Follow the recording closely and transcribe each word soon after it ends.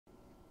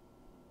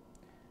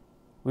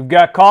We've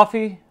got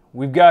coffee,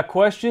 we've got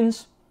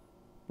questions.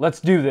 Let's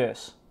do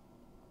this.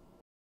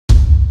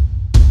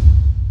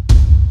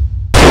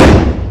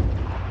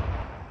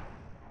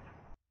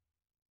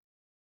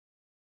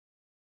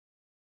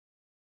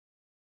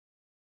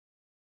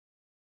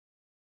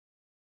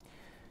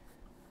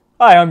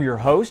 Hi, I'm your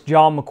host,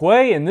 John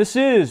McQuay, and this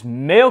is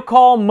Mail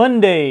Call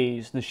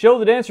Mondays, the show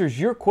that answers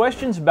your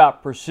questions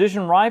about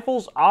precision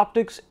rifles,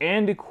 optics,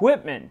 and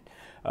equipment.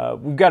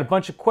 We've got a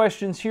bunch of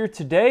questions here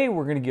today.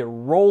 We're going to get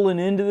rolling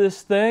into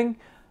this thing.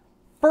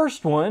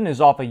 First one is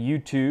off of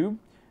YouTube.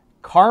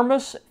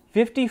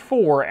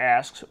 Karmas54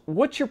 asks,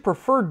 what's your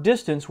preferred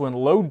distance when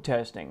load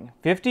testing,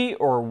 50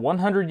 or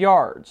 100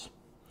 yards?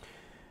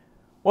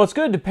 Well, it's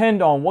going to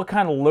depend on what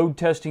kind of load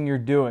testing you're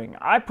doing.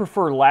 I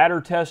prefer ladder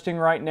testing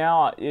right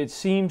now. It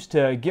seems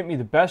to get me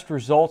the best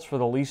results for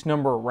the least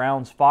number of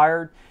rounds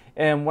fired.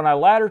 And when I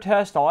ladder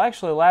test, I'll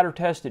actually ladder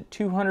test at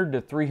 200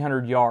 to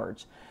 300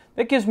 yards.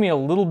 That gives me a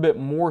little bit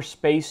more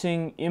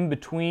spacing in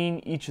between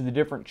each of the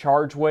different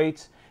charge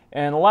weights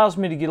and allows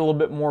me to get a little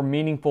bit more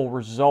meaningful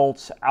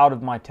results out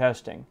of my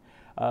testing.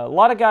 A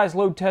lot of guys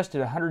load test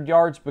at 100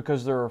 yards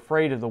because they're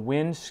afraid of the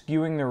wind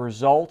skewing their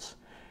results.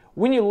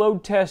 When you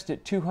load test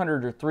at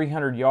 200 or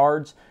 300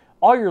 yards,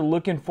 all you're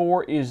looking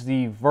for is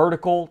the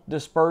vertical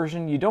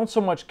dispersion. You don't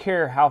so much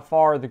care how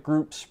far the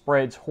group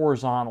spreads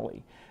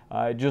horizontally.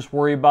 Just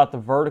worry about the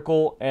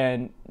vertical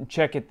and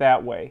check it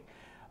that way.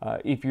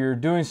 If you're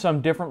doing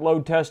some different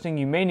load testing,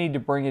 you may need to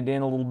bring it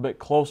in a little bit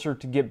closer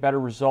to get better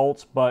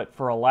results, but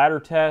for a ladder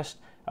test,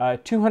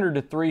 200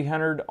 to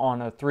 300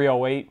 on a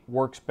 308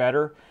 works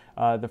better.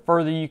 The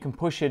further you can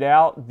push it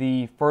out,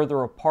 the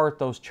further apart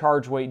those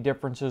charge weight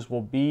differences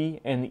will be,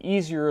 and the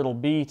easier it'll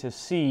be to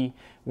see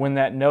when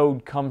that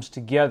node comes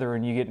together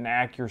and you get an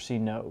accuracy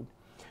node.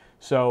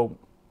 So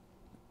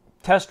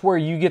test where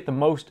you get the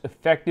most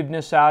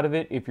effectiveness out of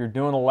it. If you're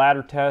doing a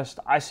ladder test,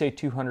 I say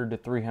 200 to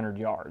 300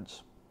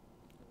 yards.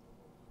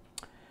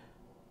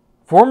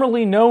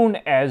 Formerly known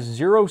as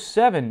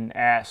 07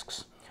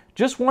 asks,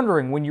 just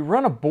wondering, when you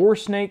run a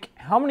Boresnake,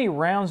 how many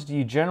rounds do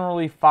you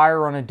generally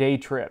fire on a day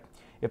trip?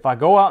 If I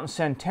go out and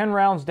send 10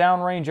 rounds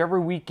downrange every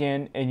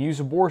weekend and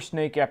use a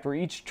Boresnake after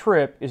each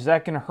trip, is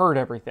that going to hurt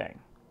everything?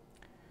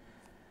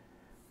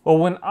 Well,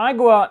 when I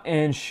go out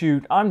and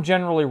shoot, I'm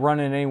generally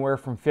running anywhere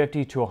from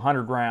 50 to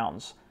 100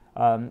 rounds.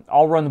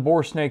 I'll run the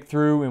Boresnake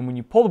through, and when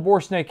you pull the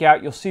Boresnake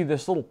out, you'll see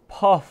this little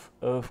puff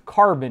of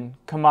carbon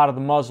come out of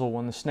the muzzle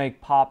when the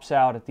snake pops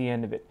out at the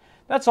end of it.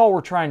 That's all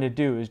we're trying to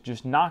do, is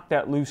just knock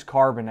that loose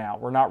carbon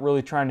out. We're not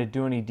really trying to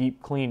do any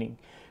deep cleaning.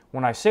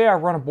 When I say I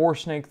run a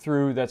Boresnake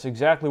through, that's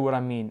exactly what I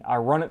mean. I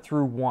run it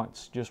through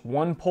once. Just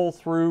one pull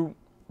through,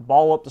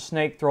 ball up the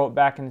snake, throw it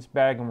back in its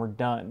bag, and we're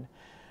done.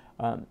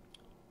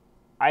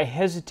 I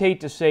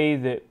hesitate to say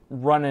that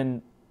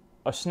running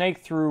a snake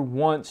through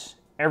once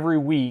every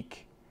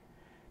week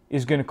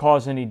is going to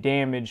cause any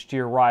damage to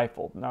your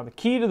rifle. Now, the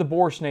key to the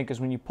Boresnake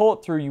is when you pull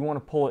it through, you want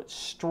to pull it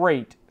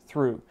straight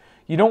through.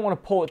 You don't want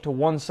to pull it to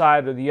one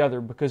side or the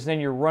other, because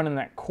then you're running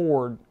that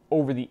cord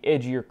over the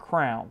edge of your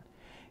crown.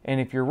 And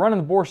if you're running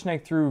the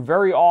Boresnake through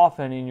very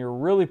often and you're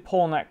really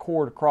pulling that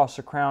cord across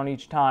the crown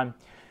each time,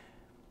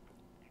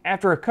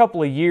 after a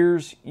couple of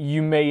years,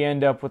 you may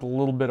end up with a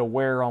little bit of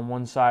wear on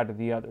one side or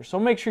the other. So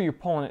make sure you're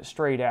pulling it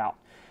straight out.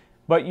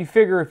 But you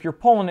figure if you're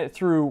pulling it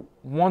through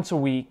once a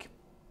week,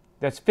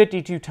 that's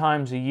 52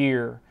 times a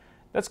year.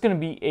 That's going to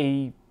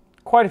be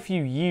quite a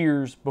few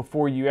years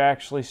before you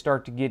actually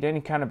start to get any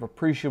kind of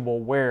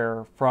appreciable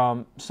wear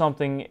from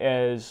something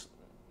as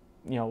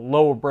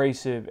low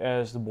abrasive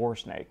as the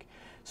Boresnake.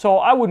 So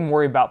I wouldn't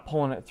worry about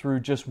pulling it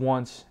through just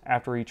once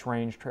after each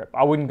range trip.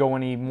 I wouldn't go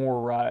any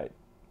more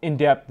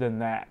in-depth than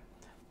that.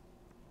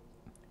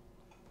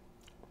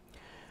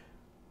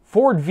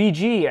 Ford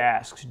VG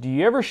asks, do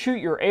you ever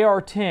shoot your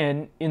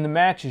AR-10 in the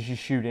matches you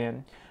shoot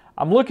in?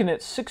 I'm looking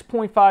at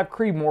 6.5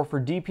 Creedmoor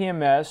for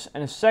DPMS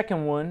and a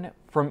second one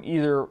from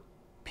either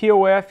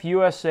POF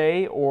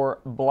USA or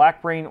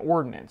Black Rain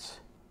Ordnance.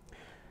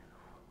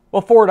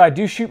 Well, Ford, I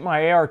do shoot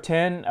my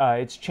AR-10.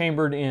 It's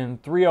chambered in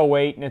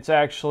 308, and it's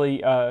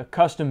actually a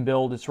custom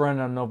build. It's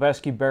running a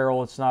Noveske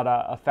barrel. It's not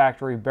a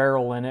factory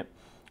barrel in it,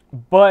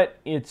 but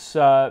it's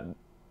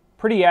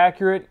pretty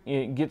accurate.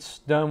 It gets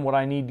done what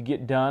I need to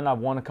get done. I've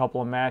won a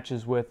couple of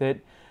matches with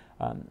it.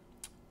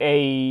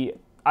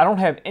 I don't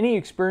have any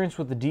experience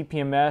with the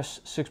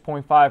DPMS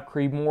 6.5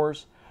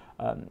 Creedmoors.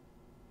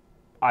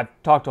 I've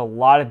talked to a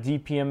lot of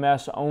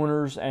DPMS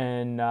owners,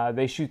 and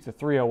they shoot the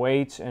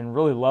 308s and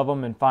really love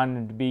them and find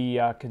them to be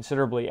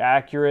considerably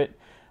accurate.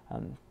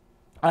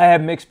 I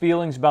have mixed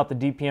feelings about the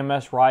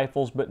DPMS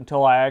rifles, but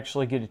until I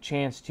actually get a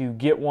chance to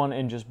get one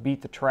and just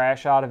beat the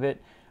trash out of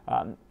it,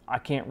 I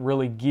can't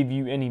really give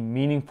you any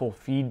meaningful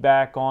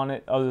feedback on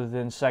it other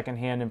than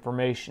secondhand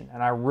information,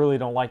 and I really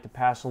don't like to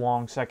pass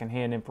along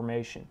secondhand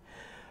information.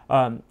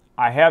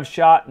 I have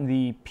shot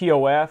the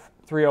POF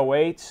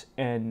 308s,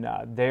 and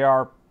they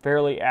are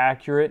fairly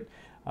accurate.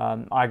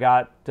 I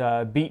got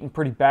beaten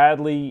pretty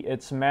badly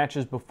at some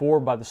matches before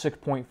by the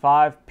 6.5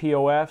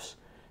 POFs,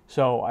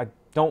 so I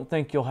don't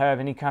think you'll have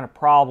any kind of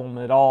problem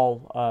at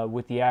all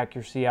with the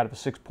accuracy out of a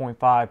 6.5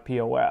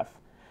 POF.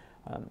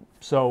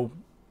 So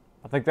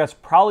I think that's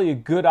probably a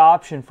good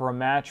option for a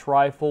match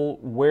rifle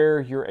where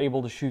you're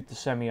able to shoot the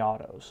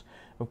semi-autos.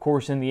 Of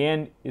course, in the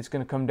end, it's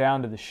going to come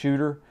down to the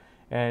shooter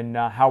and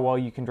how well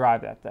you can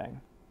drive that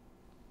thing.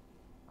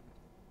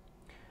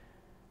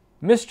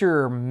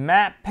 Mr.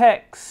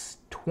 MattPex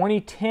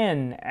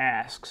 2010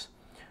 asks,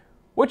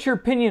 what's your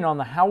opinion on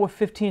the Howa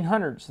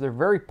 1500s? They're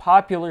very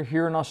popular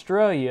here in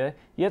Australia,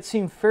 yet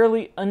seem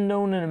fairly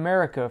unknown in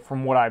America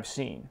from what I've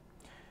seen.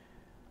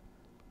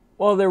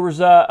 Well, there was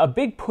a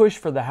big push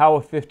for the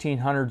Howa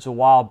 1500s a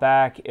while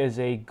back as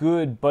a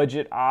good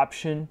budget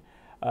option.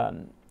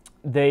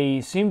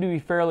 They seem to be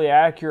fairly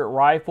accurate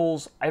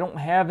rifles. I don't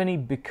have any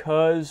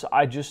because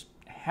I just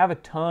have a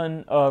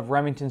ton of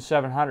Remington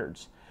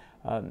 700s.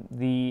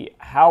 The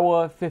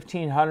Howa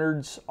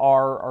 1500s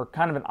are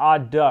kind of an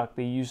odd duck.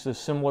 They use a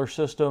similar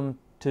system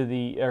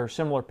to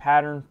similar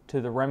pattern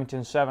to the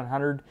Remington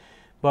 700,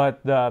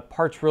 but the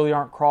parts really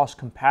aren't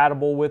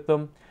cross-compatible with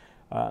them.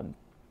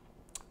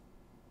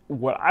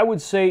 What I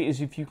would say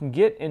is if you can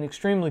get an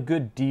extremely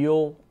good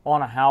deal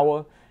on a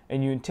Howa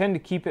and you intend to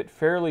keep it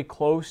fairly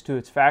close to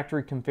its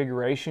factory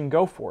configuration,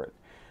 go for it.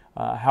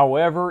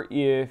 However,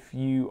 if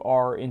you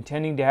are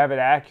intending to have it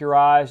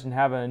accurized and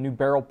have a new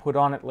barrel put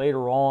on it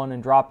later on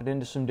and drop it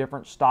into some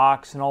different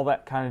stocks and all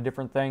that kind of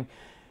different thing,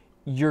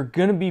 you're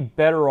going to be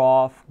better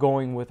off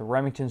going with a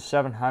Remington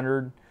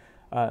 700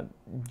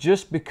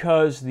 just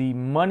because the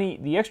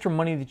extra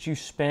money that you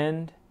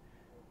spend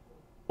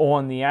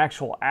on the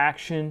actual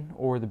action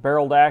or the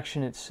barreled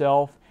action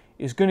itself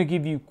is going to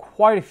give you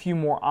quite a few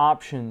more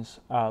options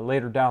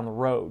later down the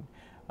road.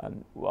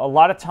 A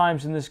lot of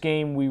times in this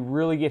game we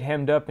really get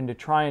hemmed up into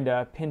trying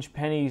to pinch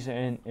pennies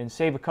and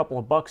save a couple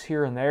of bucks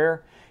here and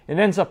there. It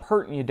ends up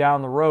hurting you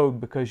down the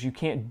road because you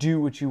can't do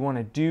what you want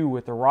to do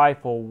with the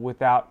rifle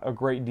without a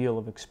great deal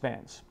of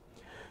expense.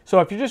 So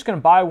if you're just going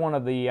to buy one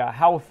of the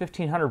Howa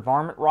 1500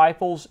 varmint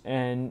rifles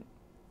and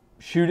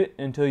shoot it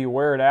until you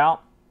wear it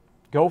out,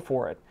 go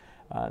for it.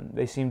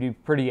 They seem to be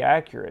pretty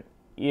accurate.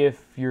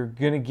 If you're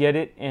going to get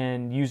it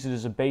and use it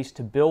as a base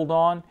to build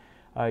on,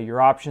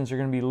 your options are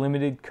going to be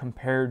limited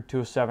compared to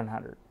a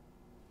 700.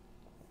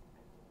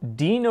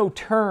 Dino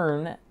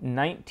Turn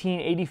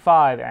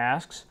 1985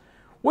 asks,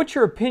 what's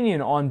your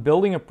opinion on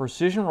building a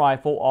precision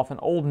rifle off an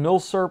old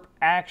milsurp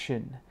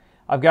action?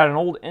 I've got an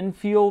old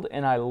Enfield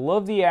and I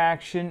love the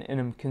action and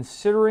am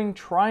considering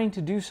trying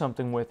to do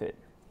something with it.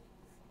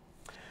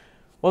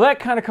 Well, that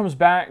kind of comes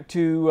back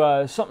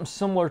to something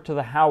similar to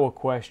the Howa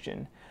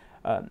question.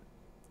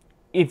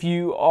 If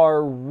you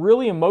are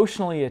really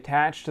emotionally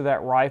attached to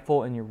that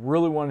rifle and you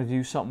really want to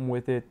do something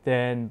with it,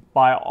 then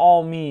by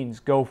all means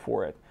go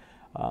for it.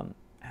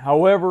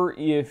 However,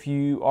 if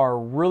you are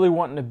really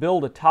wanting to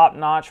build a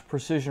top-notch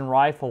precision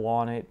rifle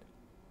on it,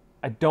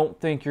 I don't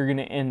think you're going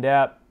to end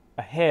up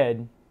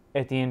ahead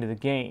at the end of the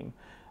game.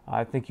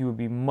 I think you would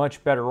be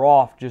much better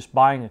off just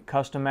buying a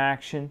custom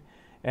action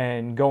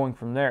and going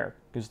from there,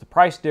 because the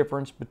price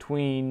difference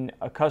between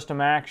a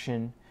custom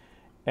action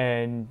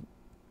and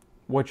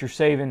what you're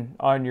saving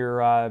on your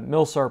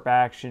milsurp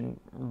action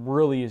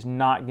really is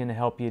not going to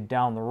help you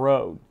down the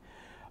road.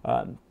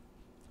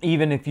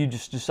 Even if you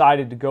just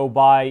decided to go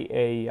buy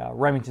a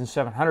Remington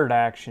 700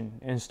 action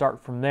and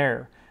start from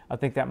there, I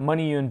think that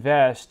money you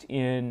invest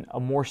in a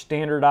more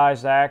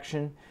standardized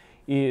action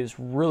is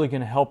really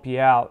going to help you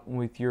out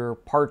with your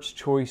parts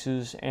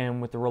choices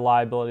and with the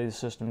reliability of the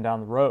system down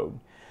the road.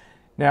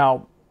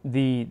 Now,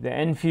 the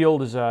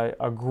Enfield is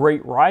a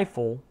great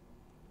rifle.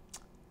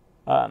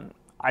 I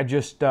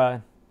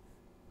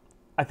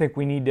think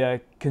we need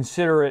to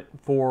consider it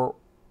for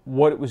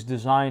what it was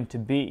designed to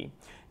be.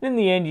 In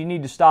the end, you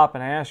need to stop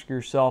and ask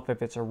yourself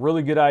if it's a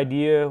really good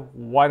idea,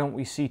 why don't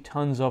we see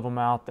tons of them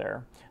out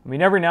there? I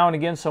mean, every now and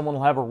again someone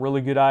will have a really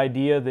good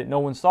idea that no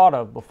one's thought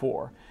of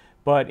before.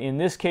 But in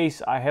this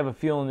case, I have a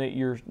feeling that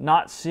you're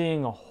not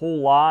seeing a whole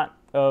lot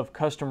of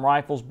custom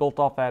rifles built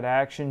off that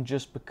action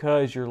just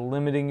because you're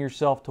limiting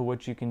yourself to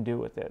what you can do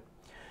with it.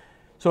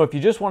 So if you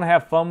just want to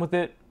have fun with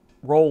it,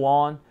 roll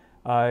on.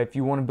 If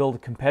you want to build a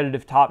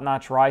competitive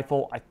top-notch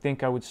rifle, I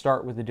think I would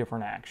start with a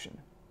different action.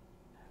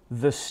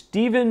 The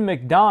Stephen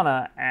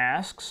McDonough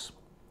asks,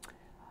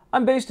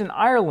 I'm based in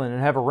Ireland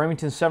and have a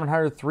Remington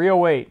 700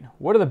 308.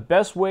 What are the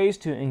best ways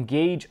to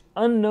engage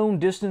unknown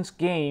distance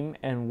game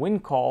and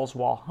wind calls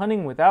while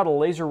hunting without a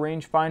laser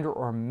rangefinder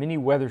or a mini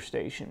weather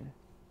station?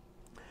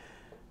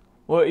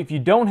 Well, if you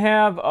don't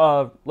have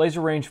a laser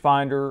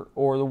rangefinder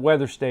or the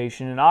weather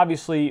station, and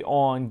obviously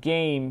on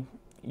game,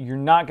 you're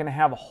not going to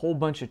have a whole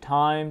bunch of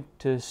time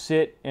to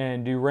sit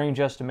and do range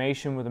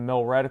estimation with a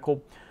mil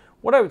reticle.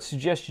 What I would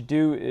suggest you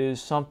do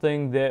is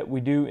something that we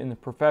do in the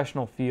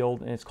professional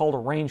field, and it's called a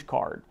range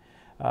card.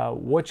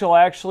 What you'll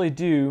actually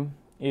do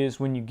is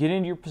when you get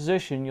into your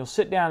position, you'll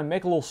sit down and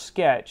make a little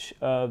sketch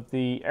of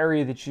the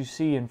area that you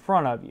see in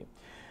front of you.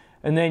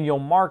 And then you'll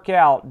mark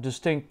out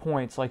distinct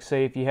points, like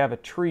say if you have a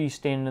tree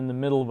standing in the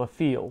middle of a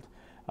field.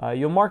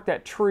 you'll mark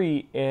that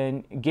tree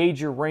and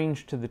gauge your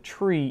range to the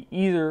tree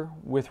either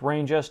with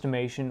range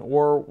estimation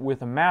or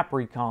with a map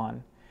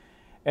recon,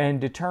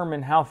 and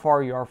determine how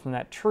far you are from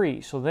that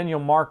tree. So then you'll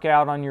mark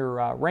out on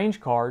your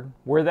range card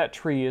where that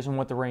tree is and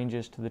what the range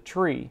is to the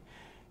tree.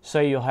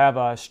 Say you'll have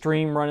a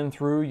stream running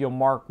through, you'll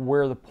mark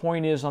where the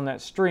point is on that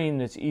stream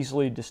that's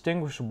easily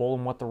distinguishable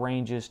and what the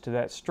range is to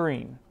that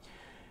stream.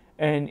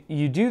 And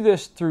you do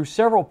this through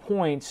several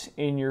points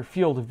in your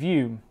field of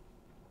view.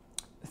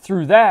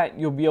 Through that,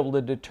 you'll be able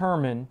to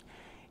determine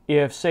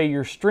if, say,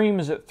 your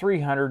stream is at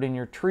 300 and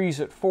your tree's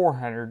at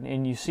 400,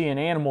 and you see an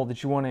animal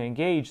that you want to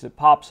engage that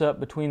pops up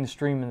between the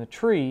stream and the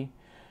tree,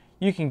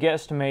 you can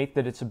guesstimate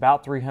that it's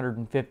about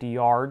 350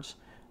 yards.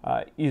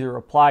 Either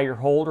apply your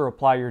hold or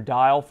apply your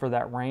dial for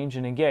that range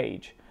and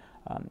engage.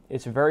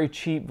 It's a very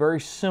cheap, very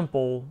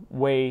simple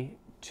way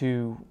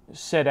to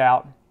set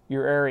out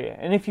your area.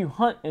 And if you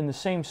hunt in the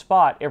same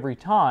spot every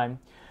time,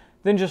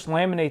 then just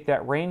laminate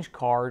that range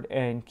card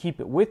and keep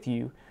it with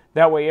you.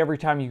 That way every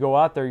time you go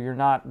out there, you're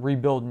not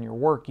rebuilding your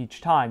work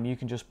each time. You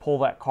can just pull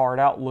that card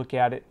out, look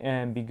at it,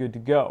 and be good to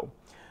go.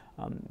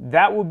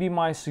 That would be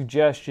my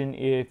suggestion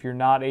if you're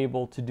not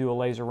able to do a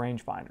laser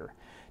rangefinder.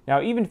 Now,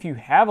 even if you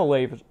have a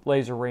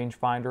laser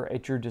rangefinder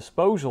at your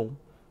disposal,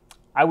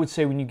 I would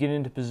say when you get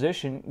into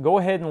position, go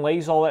ahead and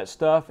laser all that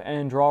stuff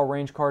and draw a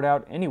range card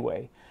out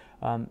anyway.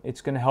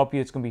 It's going to help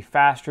you. It's going to be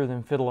faster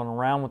than fiddling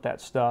around with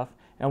that stuff.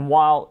 And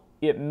while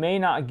it may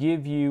not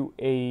give you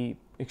a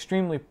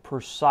extremely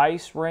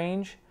precise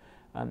range,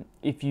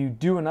 if you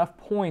do enough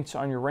points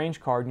on your range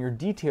card and you're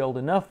detailed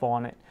enough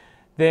on it,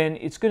 then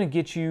it's going to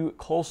get you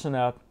close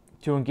enough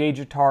to engage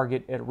a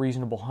target at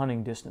reasonable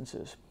hunting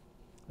distances.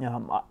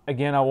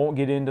 Again, I won't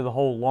get into the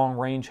whole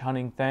long-range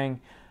hunting thing.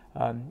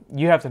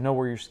 You have to know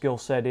where your skill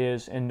set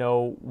is and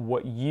know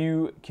what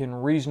you can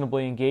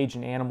reasonably engage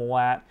an animal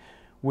at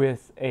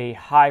with a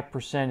high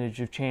percentage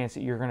of chance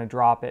that you're going to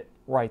drop it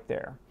right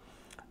there.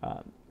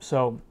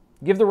 So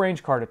give the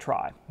range card a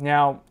try.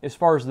 Now, as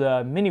far as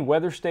the mini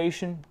weather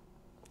station,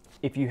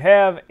 if you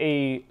have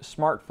a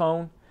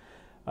smartphone,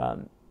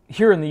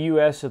 here in the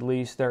US at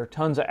least, there are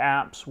tons of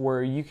apps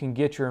where you can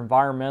get your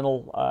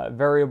environmental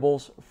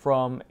variables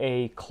from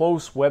a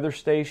close weather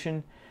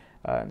station.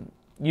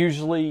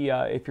 Usually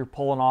if you're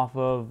pulling off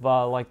of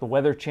like the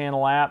Weather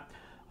Channel app,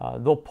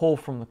 they'll pull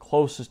from the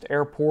closest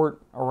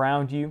airport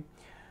around you.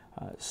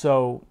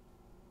 So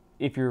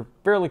if you're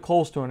fairly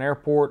close to an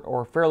airport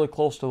or fairly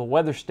close to the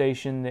weather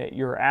station that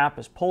your app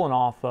is pulling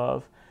off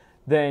of,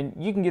 then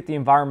you can get the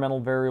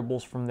environmental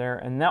variables from there,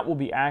 and that will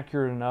be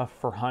accurate enough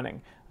for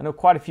hunting. I know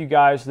quite a few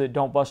guys that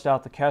don't bust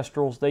out the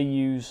Kestrels. They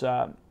use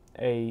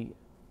a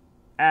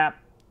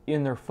app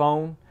in their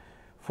phone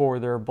for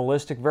their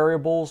ballistic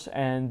variables,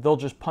 and they'll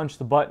just punch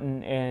the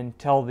button and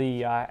tell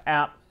the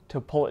app to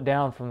pull it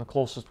down from the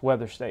closest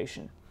weather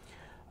station.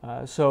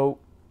 So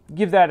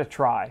give that a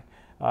try.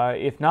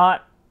 If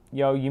not,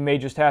 you may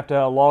just have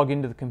to log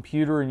into the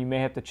computer and you may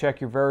have to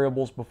check your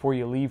variables before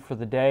you leave for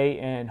the day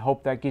and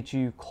hope that gets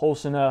you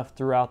close enough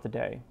throughout the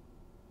day.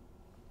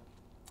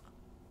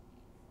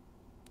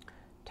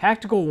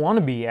 Tactical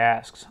Wannabe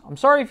asks, I'm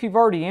sorry if you've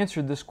already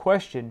answered this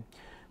question,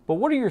 but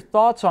what are your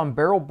thoughts on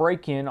barrel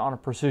break-in on a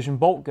precision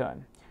bolt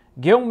gun?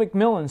 Gail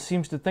McMillan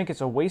seems to think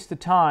it's a waste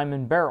of time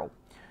and barrel.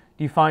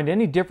 Do you find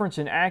any difference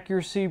in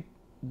accuracy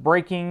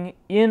breaking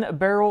in a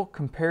barrel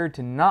compared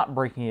to not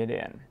breaking it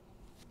in?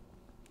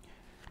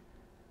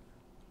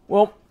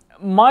 Well,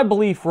 my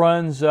belief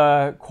runs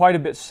quite a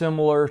bit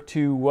similar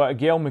to what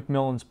Gail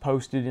McMillan's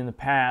posted in the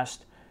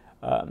past.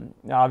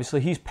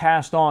 Obviously, he's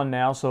passed on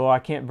now, so I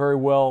can't very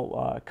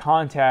well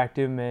contact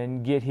him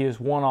and get his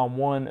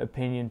one-on-one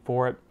opinion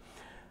for it.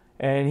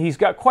 And he's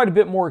got quite a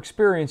bit more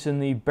experience in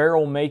the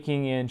barrel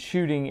making and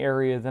shooting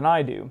area than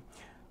I do.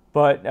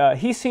 But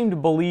he seemed to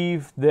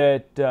believe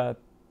that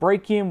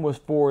break-in was,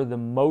 for the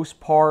most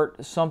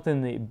part,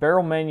 something the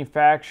barrel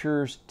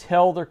manufacturers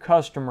tell their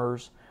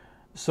customers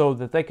so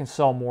that they can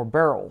sell more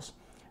barrels.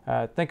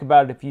 Think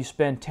about it, if you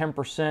spend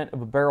 10%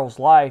 of a barrel's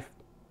life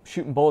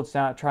shooting bullets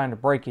down trying to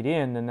break it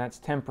in, then that's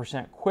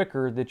 10%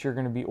 quicker that you're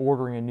going to be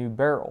ordering a new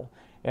barrel.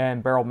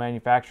 And barrel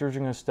manufacturers are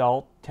going to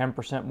sell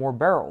 10% more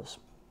barrels.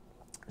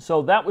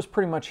 So that was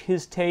pretty much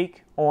his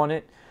take on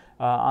it.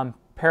 I'm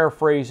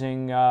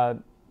paraphrasing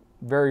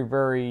very,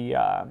 very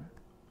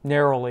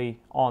narrowly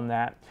on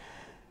that.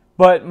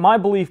 But my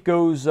belief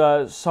goes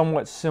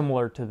somewhat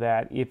similar to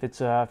that. If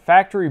it's a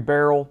factory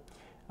barrel,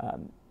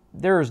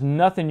 there is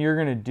nothing you're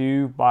going to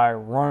do by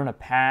running a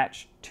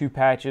patch, 2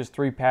 patches,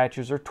 3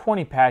 patches, or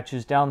 20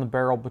 patches down the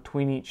barrel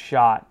between each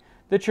shot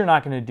that you're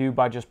not going to do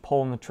by just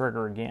pulling the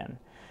trigger again.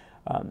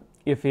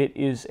 If it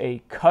is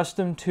a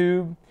custom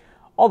tube,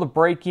 all the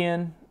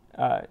break-in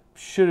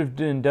should have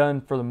been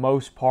done for the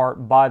most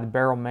part by the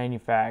barrel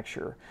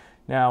manufacturer.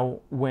 Now,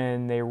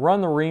 when they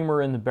run the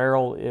reamer in the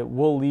barrel, it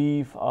will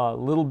leave a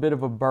little bit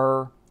of a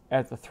burr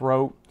at the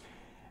throat.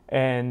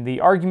 And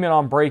the argument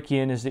on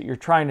break-in is that you're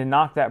trying to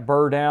knock that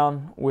burr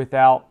down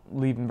without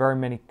leaving very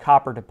many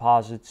copper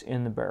deposits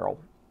in the barrel.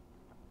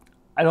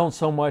 I don't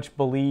so much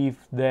believe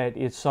that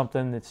it's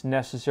something that's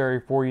necessary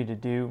for you to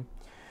do.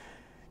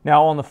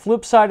 Now, on the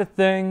flip side of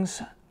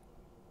things,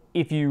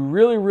 if you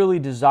really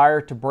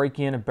desire to break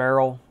in a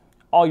barrel,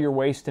 all you're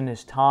wasting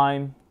is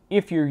time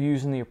if you're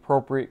using the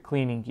appropriate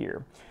cleaning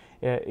gear.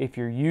 If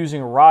you're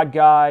using a rod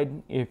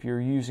guide, if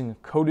you're using a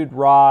coated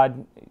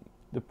rod,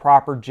 the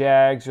proper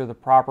jags or the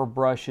proper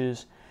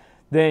brushes,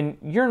 then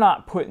you're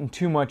not putting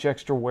too much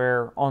extra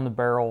wear on the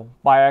barrel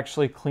by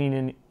actually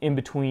cleaning in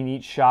between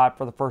each shot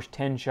for the first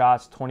 10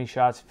 shots, 20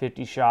 shots,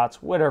 50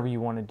 shots, whatever you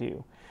want to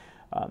do.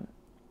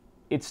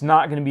 It's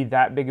not going to be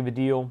that big of a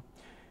deal.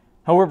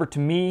 However, to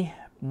me,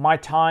 my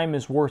time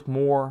is worth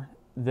more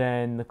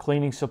than the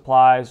cleaning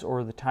supplies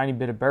or the tiny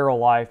bit of barrel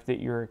life that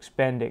you're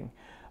expending.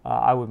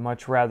 I would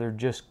much rather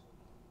just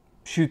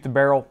shoot the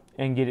barrel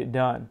and get it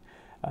done.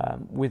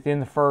 Within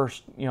the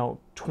first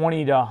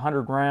 20 to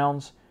 100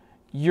 rounds,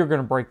 you're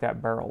going to break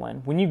that barrel in.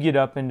 When you get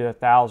up into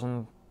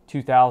 1,000,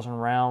 2,000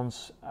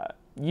 rounds,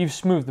 you've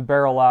smoothed the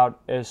barrel out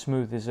as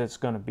smooth as it's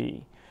going to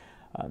be.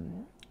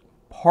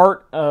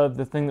 Part of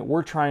the thing that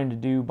we're trying to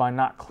do by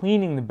not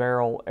cleaning the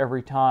barrel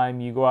every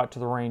time you go out to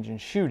the range and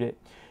shoot it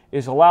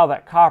is allow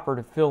that copper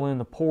to fill in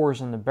the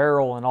pores in the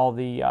barrel and all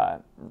the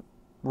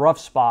rough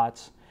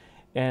spots,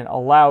 and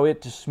allow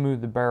it to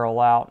smooth the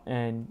barrel out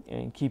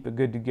and keep it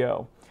good to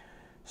go.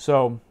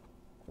 So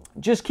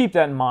just keep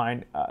that in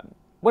mind.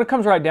 When it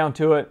comes right down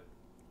to it,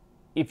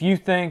 if you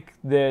think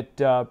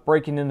that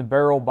breaking in the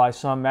barrel by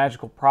some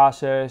magical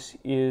process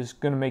is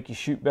going to make you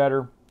shoot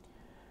better,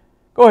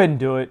 go ahead and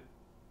do it.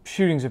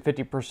 Shooting's at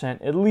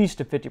least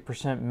a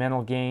 50%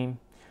 mental game.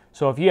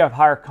 So if you have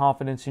higher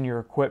confidence in your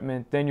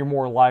equipment, then you're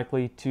more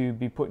likely to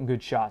be putting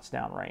good shots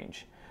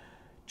downrange.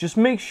 Just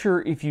make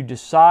sure if you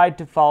decide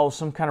to follow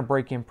some kind of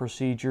break-in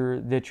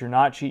procedure that you're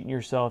not cheating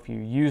yourself.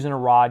 You're using a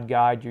rod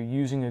guide, you're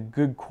using a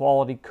good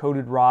quality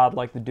coated rod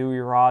like the Dewey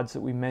rods that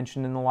we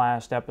mentioned in the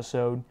last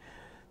episode,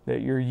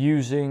 that you're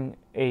using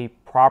a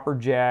proper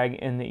jag,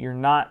 and that you're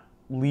not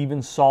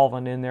leaving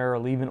solvent in there or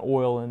leaving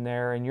oil in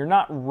there, and you're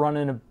not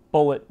running a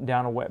bullet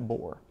down a wet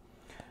bore.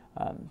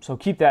 So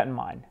keep that in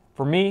mind.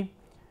 For me,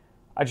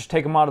 I just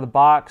take them out of the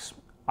box.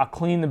 I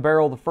clean the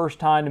barrel the first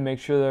time to make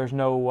sure there's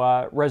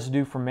no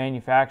residue from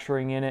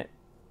manufacturing in it,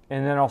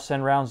 and then I'll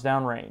send rounds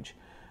downrange.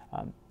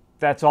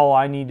 That's all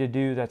I need to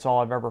do. That's all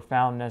I've ever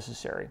found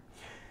necessary.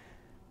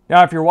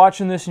 Now, if you're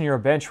watching this and you're a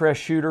bench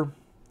rest shooter,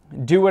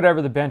 do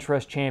whatever the bench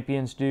rest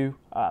champions do.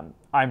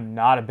 I'm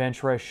not a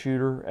bench rest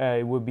shooter.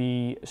 It would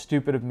be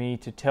stupid of me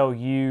to tell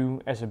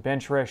you as a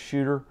bench rest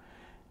shooter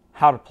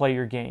how to play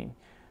your game.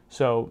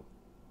 So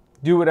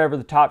do whatever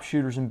the top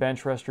shooters in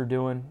bench rest are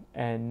doing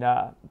and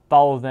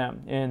follow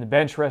them. In the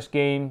bench rest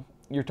game,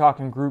 you're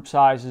talking group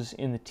sizes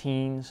in the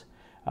teens.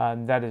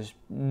 That is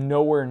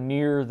nowhere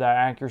near the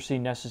accuracy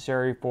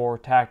necessary for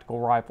tactical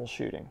rifle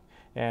shooting.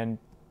 And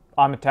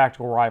I'm a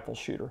tactical rifle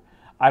shooter.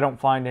 I don't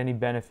find any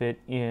benefit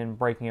in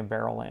breaking a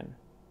barrel in.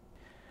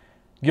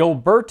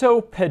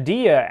 Gilberto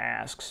Padilla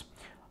asks,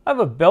 I have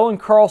a Bell &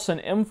 Carlson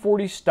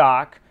M40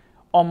 stock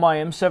on my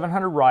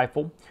M700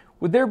 rifle.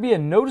 Would there be a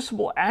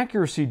noticeable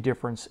accuracy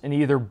difference in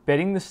either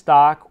bedding the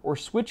stock or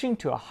switching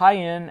to a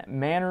high-end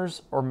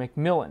Manners or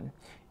Macmillan?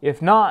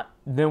 If not,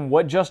 then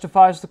what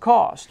justifies the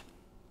cost?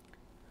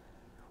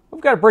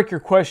 We've got to break your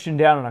question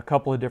down in a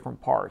couple of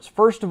different parts.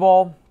 First of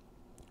all,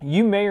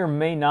 you may or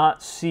may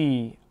not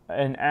see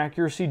an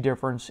accuracy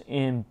difference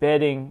in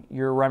bedding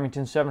your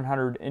Remington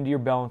 700 into your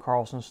Bell &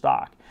 Carlson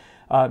stock.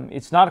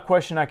 It's not a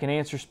question I can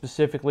answer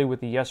specifically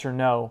with a yes or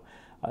no,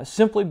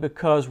 simply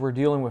because we're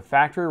dealing with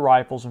factory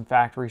rifles and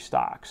factory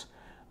stocks.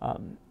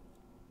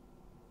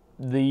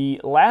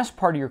 The last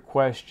part of your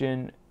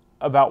question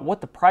about what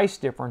the price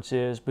difference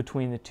is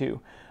between the two.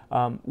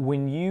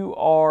 When you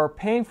are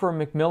paying for a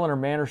Macmillan or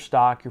Manners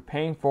stock, you're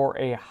paying for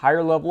a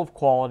higher level of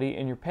quality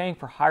and you're paying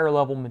for higher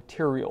level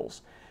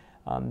materials.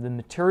 The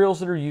materials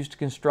that are used to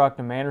construct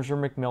a Manners or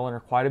Macmillan are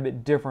quite a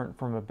bit different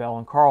from a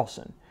Bell &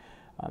 Carlson.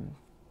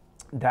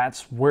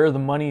 That's where the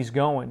money's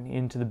going,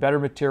 into the better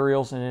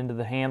materials and into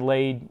the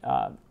hand-laid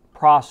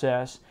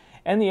process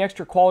and the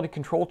extra quality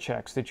control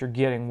checks that you're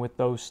getting with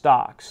those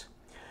stocks.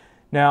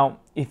 Now,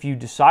 if you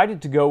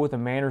decided to go with a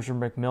Manners or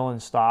Macmillan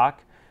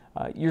stock,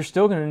 you're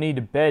still going to need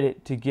to bed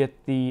it to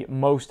get the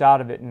most out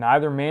of it.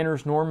 Neither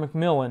Manners nor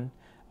Macmillan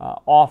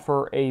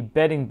offer a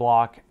bedding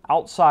block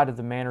outside of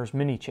the Manners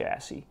mini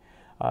chassis.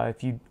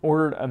 If you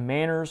ordered a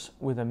Manners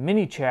with a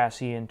mini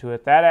chassis into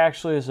it, that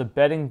actually is a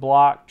bedding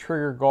block,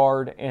 trigger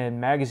guard,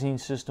 and magazine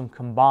system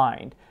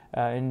combined.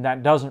 And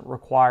that doesn't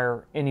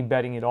require any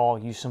bedding at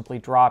all. You simply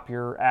drop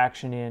your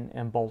action in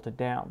and bolt it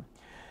down.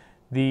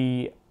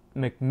 The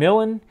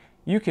Macmillan,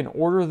 you can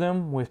order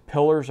them with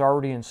pillars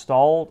already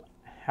installed.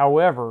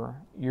 However,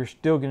 you're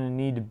still going to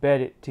need to bed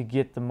it to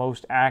get the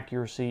most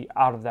accuracy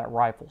out of that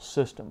rifle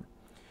system.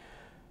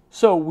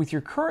 So with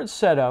your current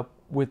setup,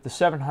 with the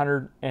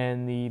 700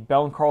 and the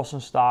Bell & Carlson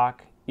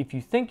stock, if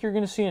you think you're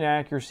going to see an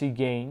accuracy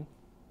gain,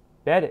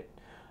 bed it.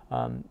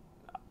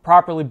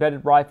 Properly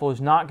bedded rifle is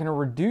not going to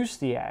reduce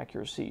the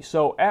accuracy.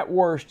 So at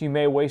worst, you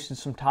may have wasted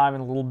some time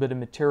and a little bit of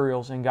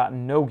materials and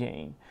gotten no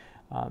gain.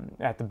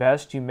 At the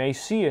best, you may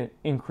see an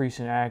increase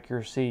in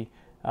accuracy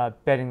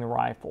bedding the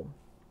rifle.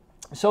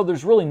 So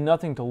there's really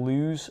nothing to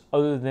lose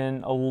other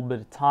than a little bit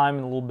of time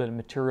and a little bit of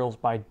materials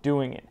by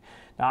doing it.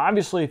 Now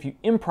obviously if you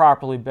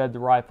improperly bed the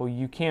rifle,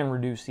 you can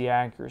reduce the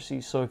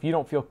accuracy. So if you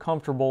don't feel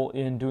comfortable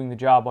in doing the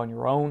job on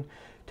your own,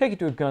 take it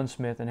to a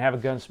gunsmith and have a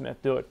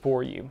gunsmith do it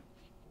for you.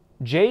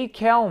 Jay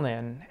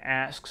Calnan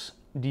asks,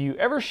 do you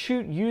ever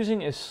shoot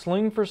using a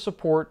sling for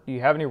support? Do you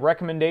have any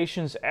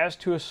recommendations as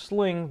to a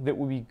sling that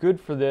would be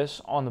good for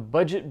this on the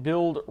budget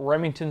build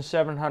Remington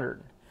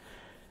 700?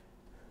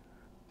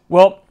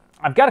 Well,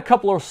 I've got a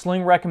couple of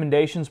sling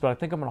recommendations, but I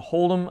think I'm going to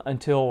hold them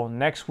until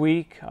next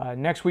week.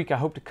 Next week I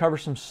hope to cover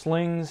some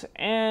slings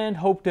and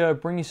hope to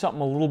bring you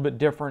something a little bit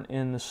different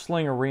in the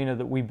sling arena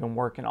that we've been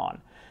working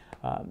on.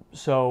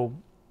 So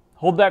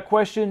hold that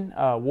question.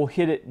 We'll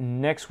hit it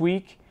next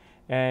week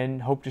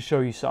and hope to show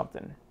you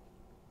something.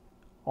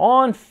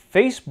 On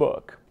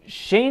Facebook,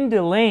 Shane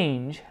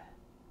DeLange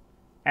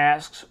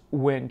asks,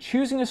 when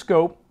choosing a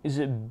scope, is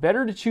it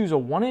better to choose a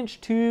 1-inch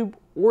tube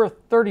or a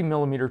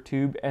 30mm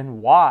tube,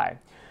 and why?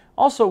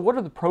 Also, what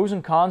are the pros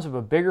and cons of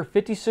a bigger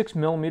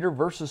 56mm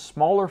versus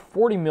smaller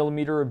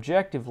 40mm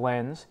objective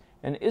lens,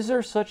 and is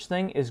there such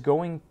thing as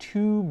going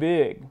too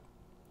big?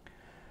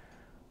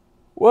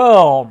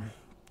 Well,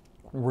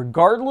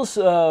 regardless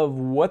of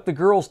what the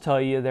girls tell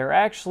you, there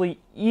actually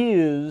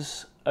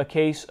is a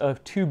case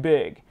of too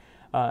big.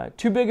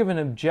 Too big of an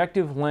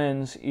objective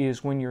lens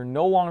is when you're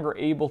no longer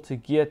able to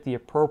get the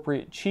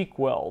appropriate cheek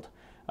weld.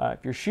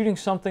 If you're shooting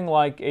something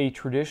like a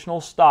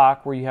traditional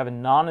stock where you have a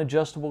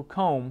non-adjustable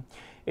comb,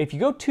 if you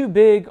go too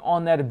big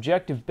on that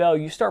objective bell,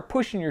 you start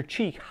pushing your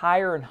cheek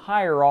higher and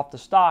higher off the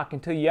stock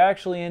until you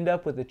actually end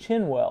up with a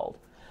chin weld.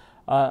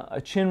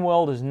 A chin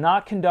weld is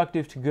not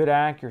conducive to good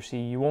accuracy.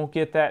 You won't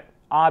get that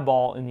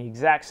eyeball in the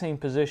exact same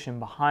position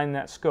behind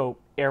that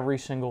scope every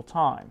single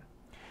time.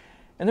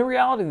 And the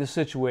reality of the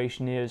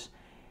situation is,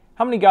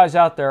 how many guys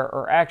out there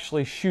are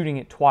actually shooting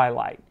at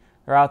twilight?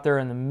 They're out there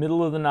in the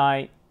middle of the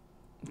night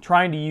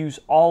trying to use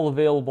all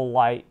available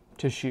light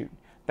to shoot.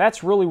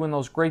 That's really when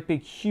those great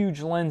big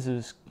huge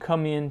lenses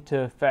come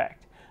into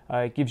effect.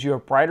 It gives you a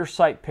brighter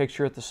sight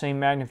picture at the same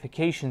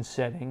magnification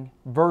setting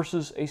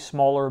versus a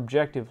smaller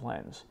objective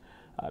lens.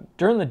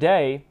 During the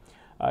day,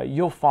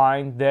 you'll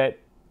find that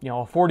a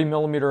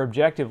 40mm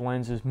objective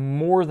lens is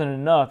more than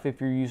enough if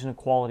you're using a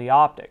quality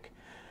optic.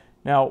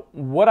 Now,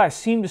 what I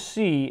seem to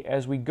see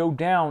as we go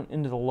down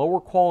into the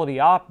lower quality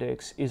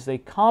optics is they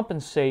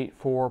compensate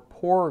for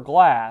poorer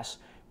glass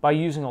by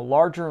using a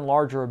larger and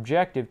larger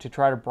objective to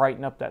try to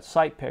brighten up that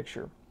sight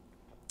picture.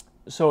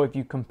 So if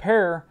you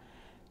compare,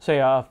 say,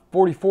 a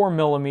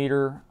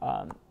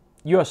 44mm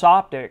US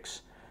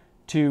optics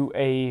to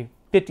a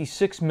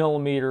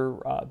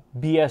 56mm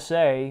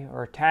BSA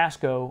or a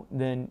Tasco,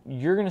 then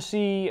you're going to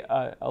see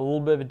a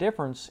little bit of a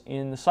difference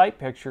in the sight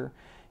picture.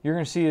 You're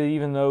going to see that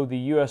even though the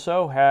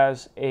USO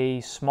has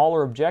a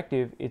smaller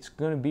objective, it's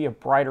going to be a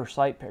brighter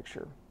sight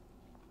picture.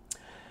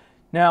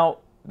 Now,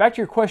 back to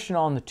your question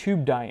on the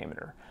tube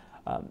diameter.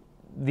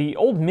 The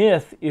old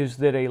myth is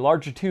that a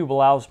larger tube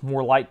allows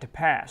more light to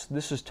pass.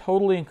 This is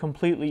totally and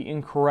completely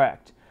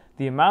incorrect.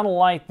 The amount of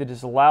light that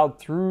is allowed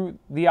through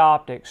the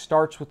optic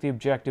starts with the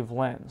objective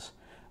lens.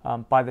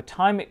 By the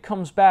time it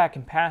comes back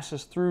and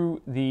passes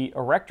through the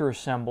erector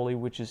assembly,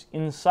 which is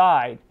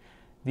inside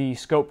the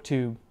scope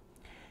tube,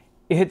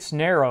 it's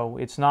narrow.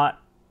 It's not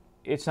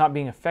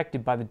being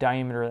affected by the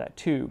diameter of that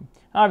tube.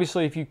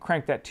 Obviously, if you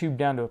crank that tube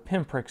down to a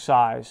pinprick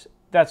size,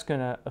 that's going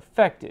to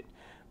affect it.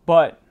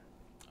 But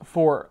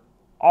for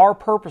our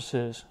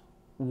purposes,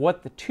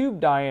 what the tube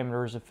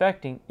diameter is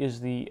affecting is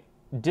the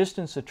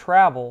distance of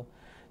travel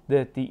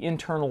that the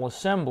internal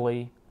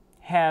assembly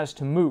has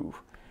to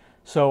move.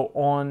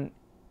 So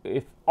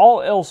if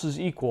all else is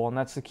equal, and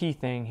that's the key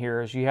thing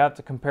here, is you have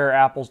to compare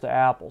apples to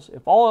apples.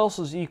 If all else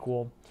is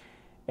equal,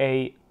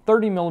 a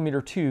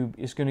 30mm tube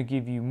is going to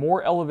give you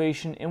more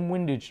elevation and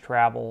windage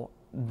travel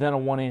than a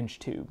 1-inch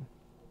tube.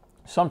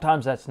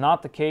 Sometimes that's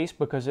not the case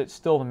because it's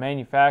still the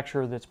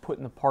manufacturer that's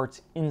putting the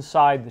parts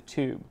inside the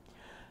tube.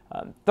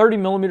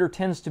 30mm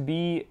tends to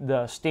be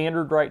the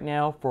standard right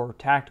now for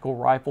tactical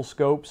rifle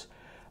scopes.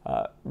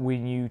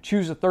 When you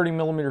choose a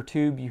 30mm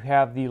tube, you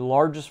have the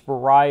largest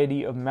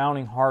variety of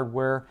mounting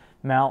hardware,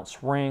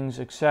 mounts, rings,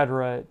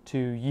 etc. to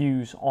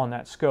use on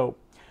that scope.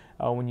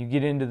 When you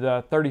get into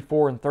the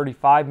 34 and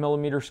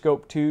 35mm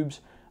scope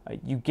tubes,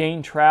 you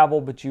gain travel,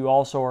 but you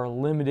also are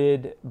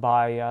limited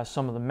by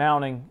some of the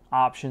mounting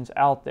options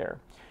out there.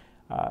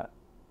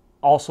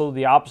 Also,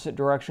 the opposite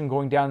direction,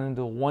 going down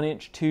into the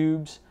 1-inch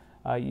tubes,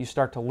 you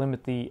start to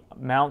limit the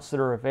mounts that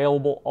are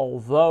available,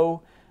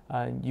 although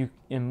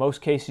in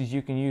most cases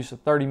you can use the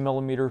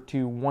 30mm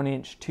to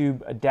 1-inch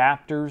tube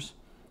adapters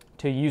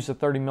to use the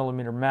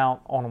 30mm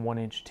mount on a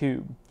 1-inch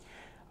tube.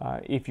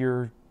 If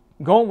you're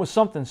going with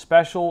something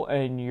special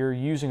and you're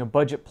using a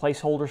budget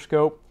placeholder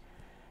scope,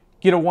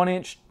 get a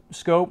 1-inch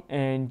scope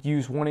and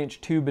use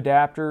 1-inch tube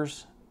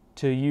adapters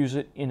to use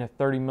it in a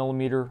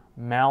 30mm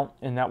mount,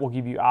 and that will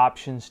give you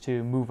options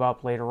to move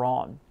up later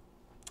on.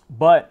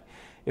 But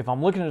if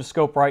I'm looking at a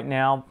scope right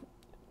now,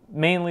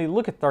 mainly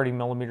look at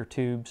 30mm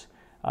tubes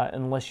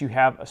unless you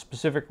have a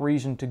specific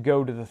reason to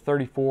go to the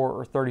 34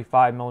 or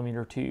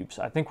 35mm tubes.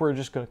 I think we're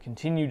just going to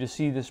continue to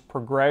see this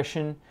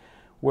progression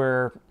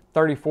where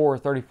 34 or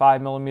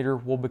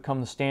 35mm will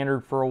become the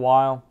standard for a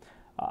while.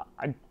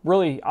 I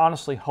really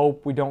honestly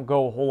hope we don't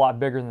go a whole lot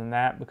bigger than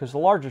that, because the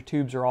larger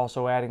tubes are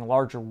also adding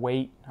larger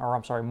weight, or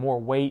I'm sorry,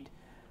 more weight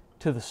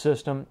to the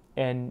system,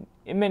 and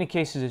in many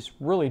cases it's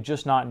really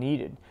just not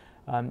needed.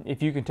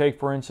 If you can take,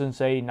 for instance,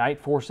 a Night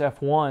Force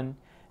F1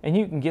 and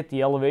you can get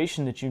the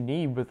elevation that you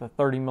need with a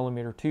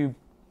 30mm tube,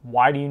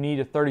 why do you need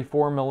a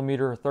 34mm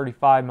or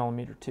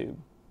 35mm tube?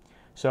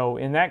 So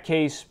in that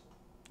case,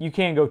 you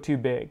can't go too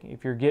big.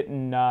 If you're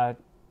getting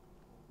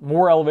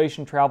more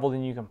elevation travel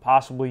than you can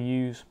possibly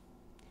use,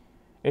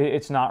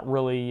 it's not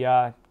really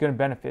going to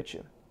benefit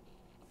you.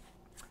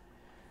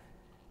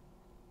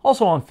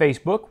 Also on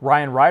Facebook,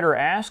 Ryan Ryder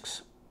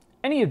asks,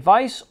 any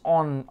advice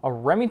on a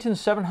Remington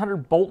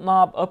 700 bolt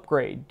knob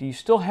upgrade? Do you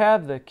still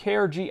have the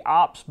KRG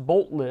Ops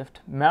Bolt Lift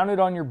mounted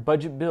on your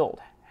budget build?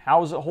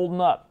 How is it holding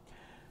up?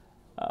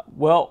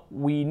 Well,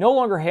 we no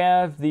longer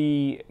have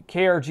the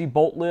KRG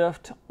Bolt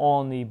Lift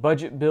on the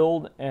budget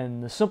build,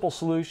 and the simple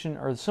solution,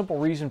 or the simple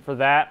reason for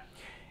that,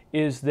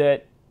 is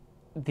that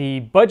the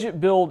budget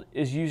build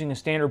is using a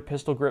standard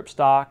pistol grip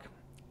stock,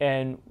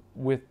 and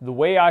with the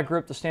way I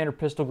grip the standard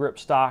pistol grip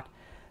stock,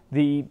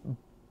 the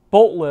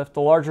bolt lift,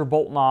 the larger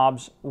bolt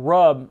knobs,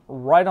 rub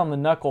right on the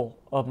knuckle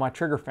of my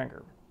trigger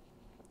finger.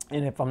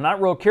 And if I'm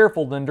not real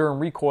careful, then during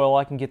recoil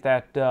I can get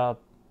that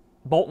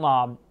bolt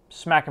knob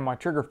smacking my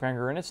trigger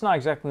finger, and it's not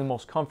exactly the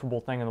most comfortable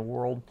thing in the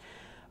world.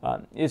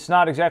 It's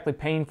not exactly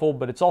painful,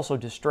 but it's also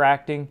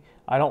distracting.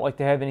 I don't like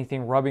to have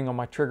anything rubbing on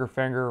my trigger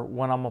finger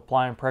when I'm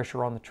applying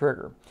pressure on the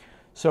trigger.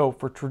 So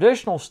for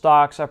traditional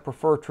stocks, I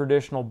prefer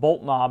traditional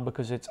bolt knob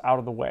because it's out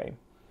of the way.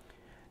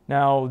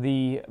 Now,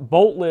 the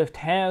bolt lift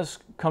has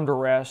come to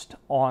rest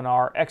on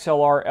our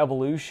XLR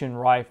Evolution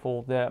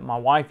rifle that my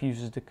wife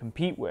uses to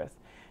compete with.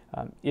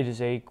 It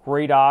is a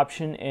great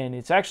option, and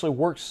it's actually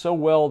worked so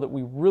well that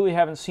we really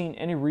haven't seen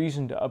any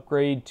reason to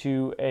upgrade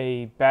to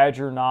a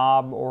Badger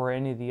knob or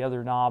any of the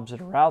other knobs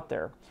that are out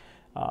there.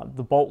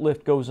 The bolt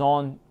lift goes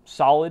on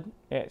solid,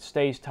 it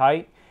stays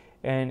tight,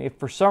 and if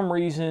for some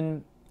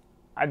reason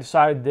I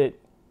decided that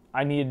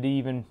I needed to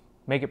even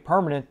make it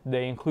permanent,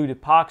 they include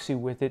epoxy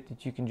with it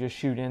that you can just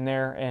shoot in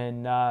there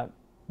and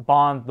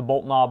bond the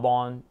bolt knob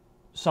on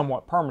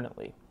somewhat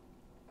permanently.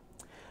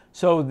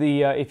 So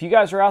if you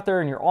guys are out there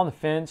and you're on the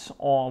fence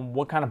on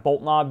what kind of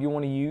bolt knob you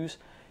want to use,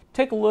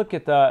 take a look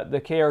at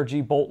the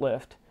KRG Bolt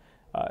Lift.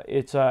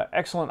 It's an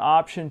excellent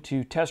option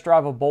to test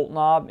drive a bolt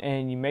knob,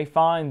 and you may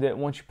find that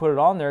once you put it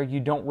on there,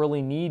 you don't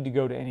really need to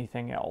go to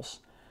anything else.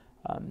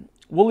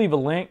 We'll leave a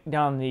link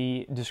down in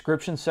the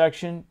description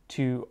section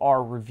to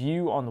our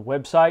review on the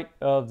website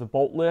of the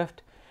Bolt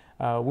Lift.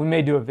 We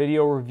may do a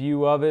video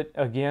review of it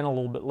again a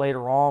little bit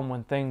later on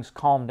when things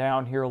calm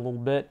down here a little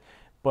bit,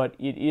 but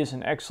it is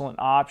an excellent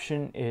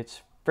option.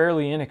 It's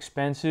fairly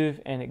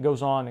inexpensive and it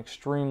goes on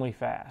extremely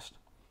fast.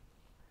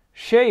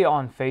 Shay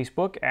on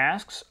Facebook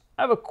asks,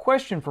 I have a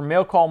question for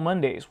Mail Call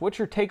Mondays. What's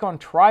your take on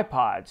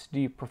tripods?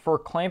 Do you prefer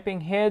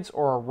clamping heads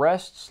or a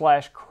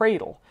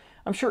rest/cradle?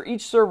 I'm sure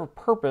each serve a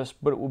purpose,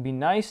 but it would be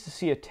nice to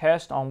see a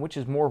test on which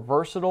is more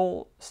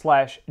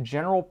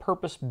versatile/general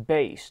purpose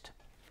based.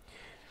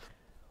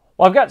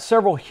 Well, I've got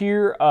several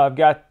here. I've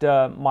got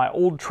my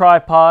old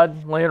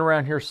tripod laying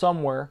around here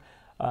somewhere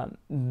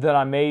that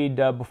I made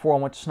before I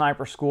went to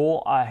sniper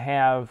school. I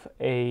have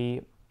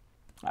a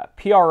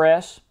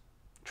PRS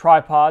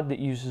tripod that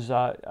uses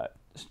a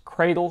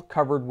cradle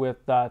covered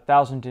with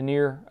 1000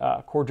 denier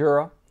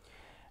Cordura.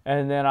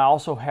 And then I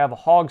also have a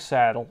hog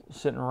saddle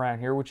sitting around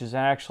here, which is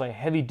actually a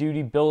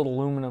heavy-duty billet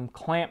aluminum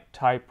clamp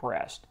type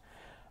rest.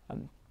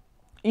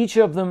 Each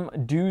of them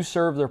do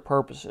serve their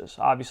purposes.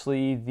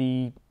 Obviously,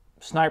 the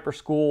sniper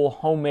school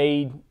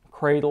homemade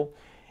cradle,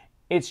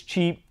 it's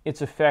cheap,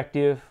 it's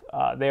effective.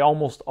 They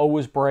almost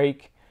always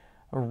break.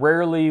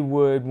 Rarely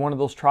would one of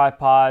those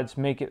tripods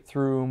make it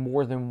through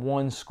more than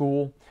one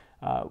school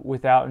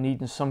without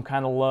needing some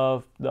kind of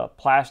love. The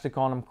plastic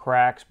on them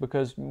cracks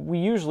because we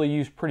usually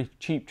use pretty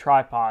cheap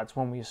tripods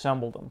when we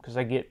assemble them because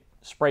they get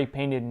spray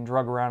painted and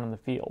drug around in the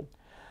field.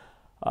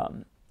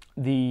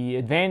 The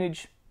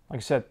advantage, like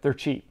I said, they're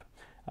cheap.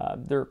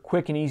 They're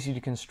quick and easy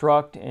to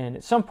construct, and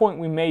at some point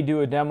we may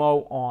do a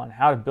demo on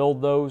how to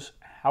build those.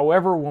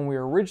 However, when we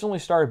originally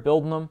started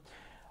building them,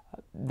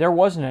 there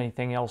wasn't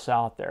anything else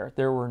out there.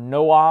 There were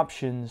no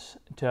options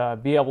to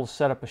be able to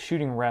set up a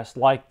shooting rest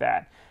like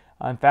that.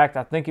 In fact,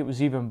 I think it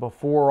was even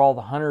before all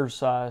the hunters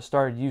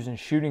started using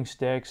shooting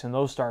sticks and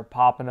those started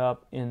popping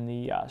up in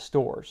the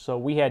stores. So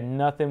we had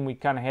nothing. We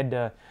kind of had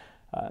to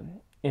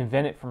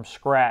invent it from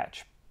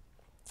scratch.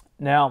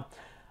 Now,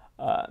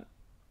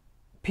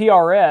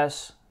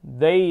 PRS,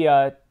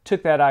 they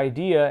took that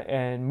idea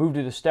and moved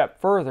it a step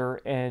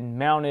further and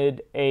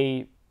mounted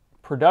a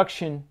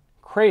production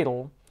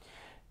cradle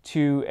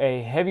to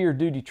a heavier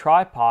duty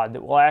tripod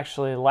that will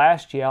actually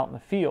last you out in the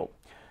field.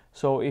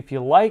 So if you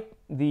like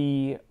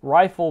the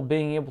rifle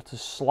being able to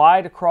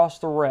slide across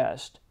the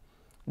rest,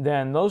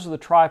 then those are the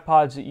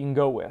tripods that you can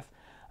go with.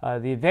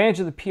 The advantage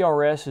of the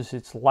PRS is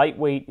it's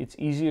lightweight, it's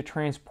easy to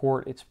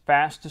transport, it's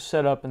fast to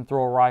set up and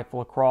throw a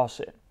rifle across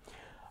it.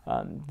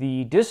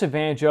 The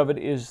disadvantage of it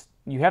is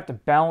you have to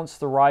balance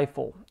the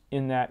rifle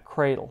in that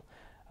cradle.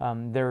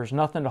 There's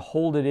nothing to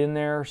hold it in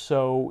there,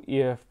 so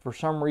if for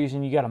some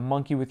reason you got to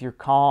monkey with your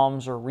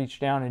comms or reach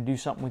down and do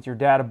something with your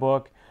data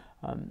book,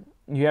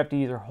 you have to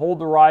either hold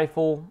the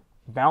rifle,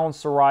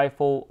 balance the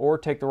rifle, or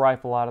take the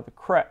rifle out of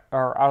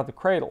the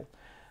cradle.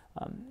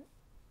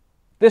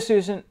 This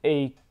isn't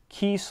a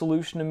key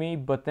solution to me,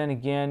 but then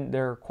again,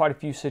 there are quite a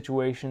few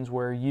situations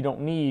where you don't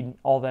need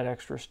all that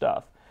extra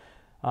stuff.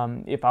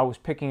 If I was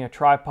picking a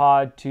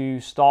tripod to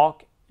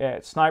stalk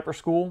at sniper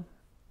school,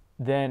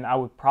 then I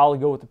would probably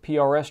go with the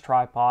PRS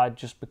tripod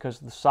just because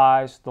of the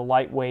size, the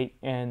lightweight,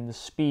 and the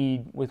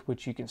speed with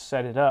which you can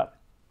set it up.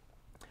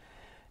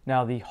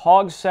 Now, the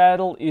hog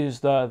saddle is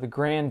the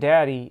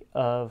granddaddy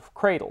of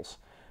cradles.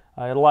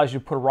 It allows you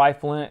to put a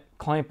rifle in it,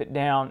 clamp it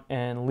down,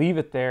 and leave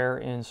it there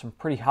in some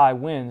pretty high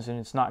winds, and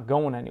it's not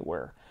going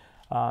anywhere.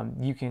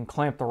 You can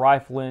clamp the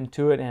rifle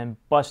into it and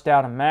bust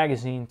out a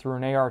magazine through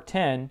an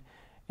AR-10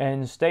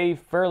 and stay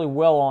fairly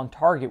well on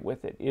target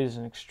with it. It is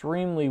an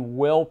extremely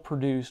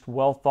well-produced,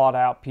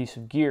 well-thought-out piece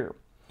of gear.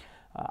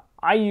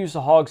 I use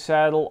the hog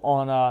saddle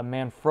on a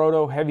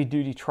Manfrotto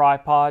heavy-duty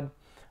tripod.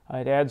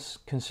 It adds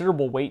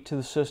considerable weight to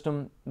the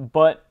system,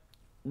 but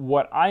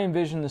what I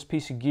envision this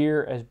piece of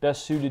gear as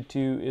best suited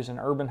to is an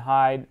urban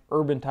hide,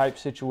 urban type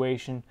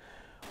situation,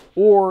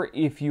 or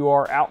if you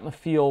are out in the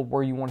field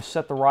where you want to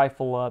set the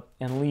rifle up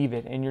and leave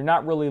it, and you're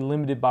not really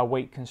limited by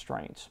weight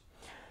constraints.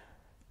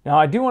 Now,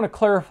 I do want to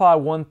clarify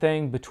one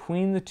thing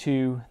between the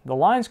two. The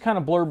line's kind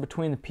of blurred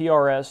between the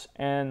PRS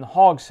and the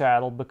hog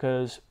saddle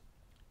because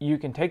you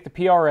can take the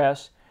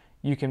PRS,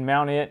 you can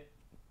mount it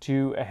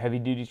to a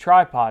heavy-duty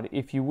tripod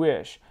if you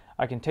wish.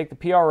 I can take the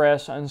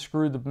PRS,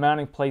 unscrew the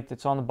mounting plate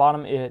that's on the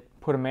bottom of it,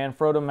 put a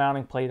Manfrotto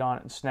mounting plate on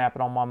it, and snap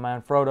it on my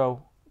Manfrotto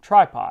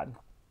tripod.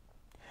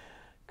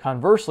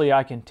 Conversely,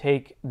 I can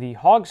take the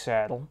hog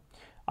saddle,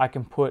 I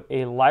can put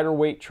a lighter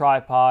weight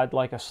tripod,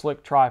 like a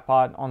slick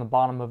tripod, on the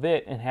bottom of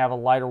it and have a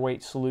lighter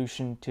weight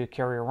solution to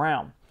carry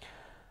around.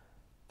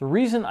 The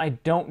reason I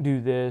don't do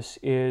this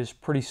is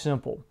pretty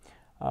simple.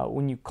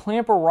 When you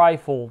clamp a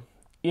rifle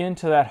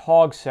into that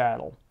hog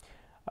saddle,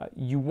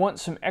 you want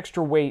some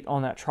extra weight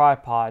on that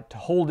tripod to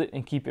hold it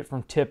and keep it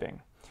from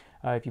tipping.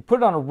 If you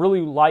put it on a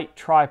really light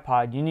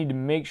tripod, you need to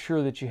make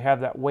sure that you have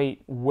that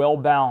weight well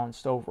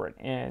balanced over it.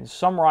 And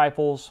some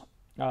rifles,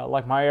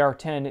 like my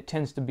AR-10, it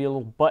tends to be a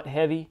little butt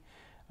heavy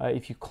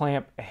if you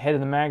clamp ahead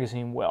of the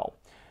magazine well.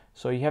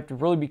 So you have to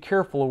really be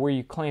careful of where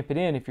you clamp it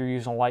in if you're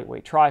using a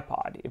lightweight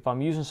tripod. If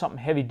I'm using something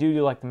heavy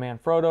duty like the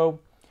Manfrotto,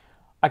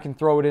 I can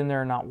throw it in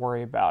there and not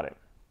worry about it.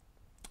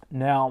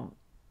 Now,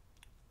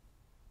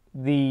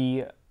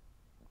 the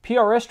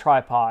PRS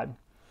tripod,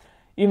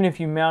 even if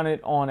you mount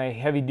it on a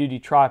heavy-duty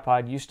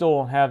tripod, you still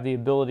don't have the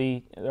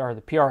ability, or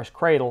the PRS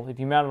cradle, if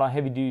you mount it on a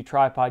heavy-duty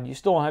tripod, you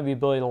still don't have the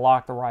ability to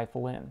lock the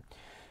rifle in.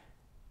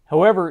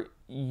 However,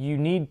 you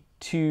need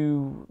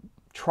to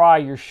try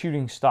your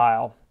shooting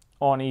style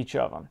on each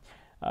of them.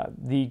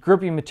 The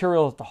gripping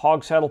material that the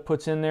hog saddle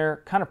puts in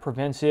there kind of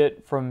prevents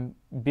it from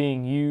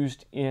being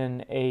used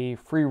in a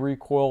free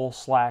recoil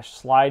 /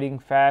 sliding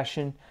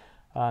fashion.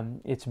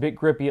 It's a bit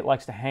grippy, it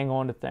likes to hang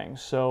on to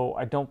things, so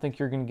I don't think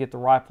you're going to get the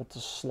rifle to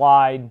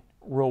slide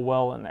real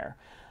well in there.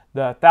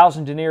 The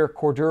 1000 denier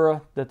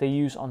Cordura that they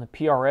use on the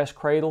PRS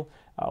cradle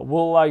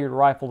will allow your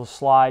rifle to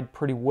slide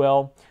pretty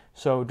well,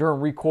 so during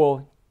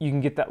recoil you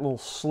can get that little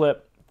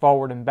slip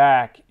forward and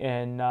back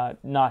and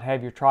not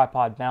have your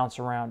tripod bounce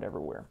around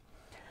everywhere.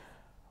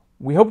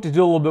 We hope to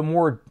do a little bit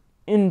more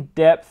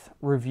in-depth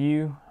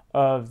review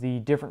of the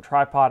different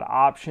tripod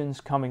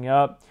options coming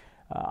up.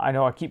 I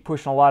know I keep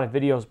pushing a lot of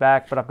videos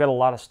back, but I've got a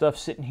lot of stuff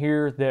sitting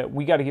here that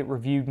we got to get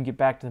reviewed and get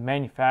back to the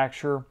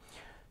manufacturer.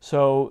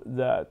 So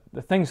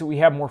the things that we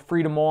have more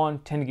freedom on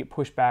tend to get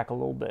pushed back a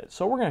little bit.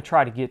 So we're going to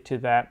try to get to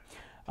that.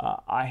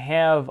 I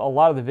have a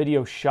lot of the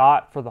videos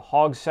shot for the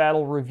hog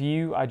saddle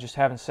review. I just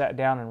haven't sat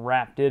down and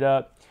wrapped it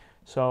up.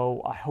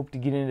 So I hope to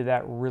get into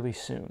that really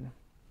soon.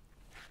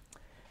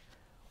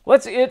 Well,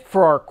 that's it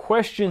for our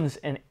questions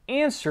and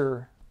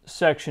answer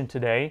section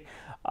today.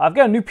 I've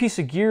got a new piece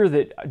of gear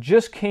that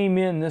just came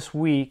in this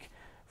week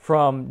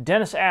from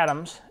Dennis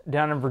Adams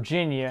down in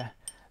Virginia.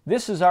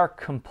 This is our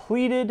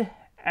completed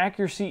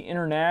Accuracy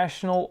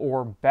International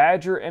or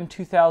Badger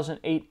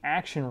M2008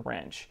 action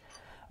wrench.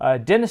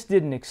 Dennis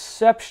did an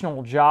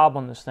exceptional job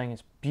on this thing.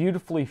 It's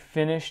beautifully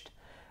finished.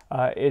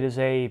 It is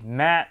a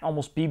matte,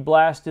 almost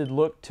bee-blasted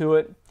look to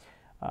it.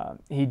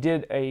 He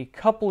did a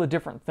couple of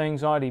different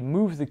things on it. He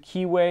moved the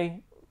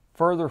keyway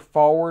further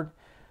forward,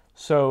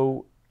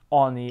 so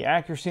on the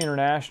Accuracy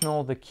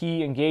International, the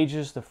key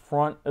engages the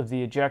front of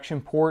the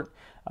ejection port.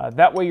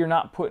 That way you're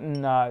not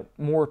putting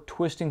more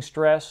twisting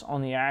stress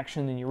on the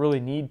action than you really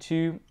need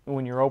to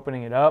when you're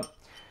opening it up.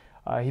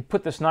 He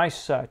put this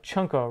nice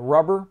chunk of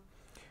rubber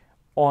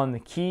on the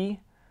key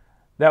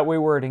That way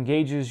where it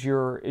engages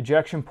your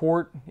ejection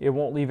port, it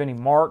won't leave any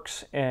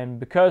marks.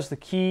 And because the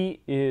key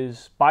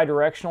is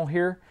bidirectional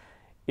here,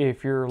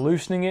 if you're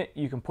loosening it,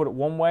 you can put it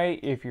one way.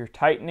 If you're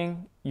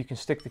tightening, you can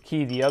stick the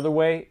key the other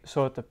way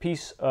so that the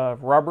piece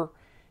of rubber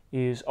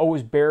is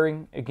always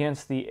bearing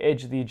against the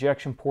edge of the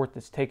ejection port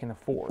that's taking the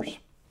force.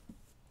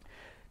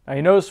 Now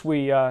you notice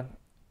we had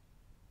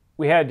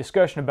a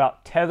discussion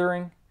about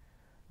tethering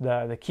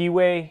the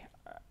keyway.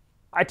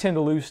 I tend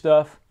to lose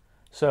stuff,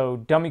 so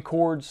dummy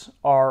cords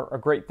are a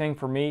great thing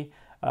for me.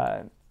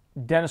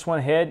 Dennis went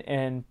ahead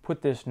and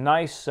put this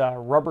nice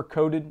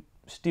rubber-coated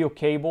steel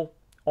cable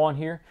on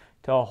here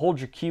to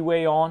hold your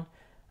keyway on,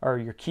 or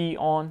your key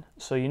on,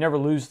 so you never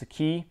lose the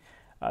key.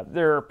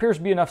 There appears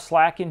to be enough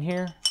slack in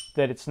here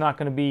that it's not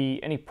going to be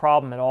any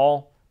problem at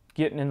all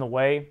getting in the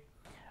way.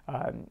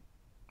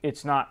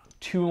 It's not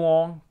too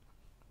long,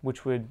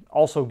 which would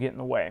also get in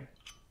the way.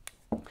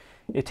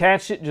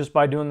 Attached it just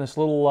by doing this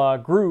little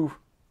groove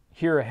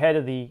here ahead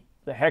of the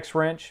hex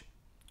wrench,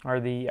 or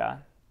the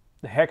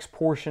hex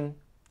portion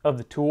of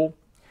the tool.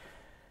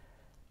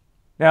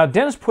 Now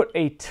Dennis put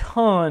a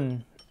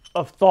ton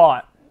of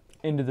thought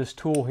into this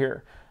tool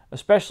here,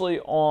 especially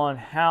on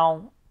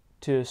how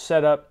to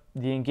set up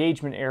the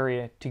engagement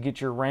area to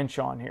get your wrench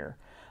on here.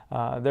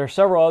 There are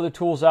several other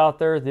tools out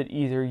there that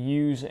either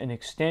use an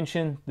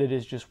extension that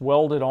is just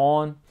welded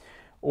on,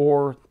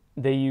 or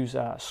they use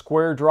a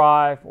square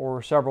drive,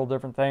 or several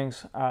different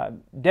things.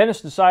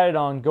 Dennis decided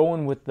on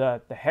going with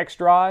the hex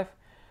drive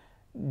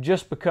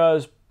just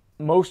because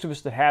most of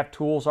us that have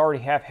tools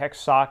already have hex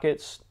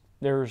sockets.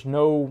 There's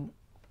no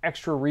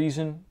extra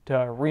reason to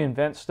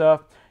reinvent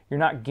stuff. You're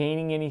not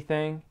gaining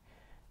anything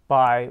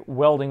by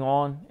welding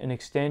on an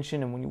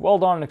extension, and when you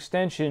weld on an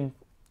extension,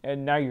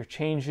 and now you're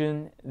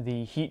changing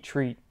the heat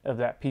treat of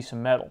that piece of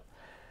metal.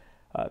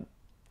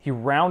 He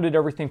rounded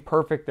everything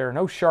perfect. There are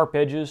no sharp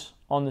edges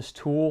on this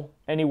tool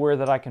anywhere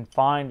that I can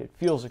find. It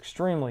feels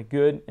extremely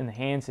good in the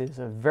hands. It is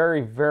a very,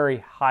 very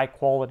high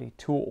quality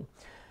tool.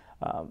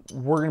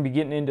 We're going to be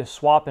getting into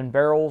swapping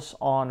barrels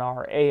on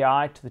our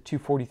AI to the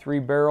 243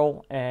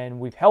 barrel, and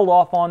we've held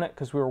off on it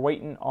because we were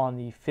waiting on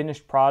the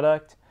finished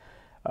product.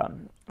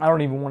 I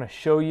don't even want to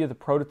show you the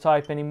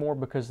prototype anymore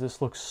because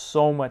this looks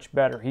so much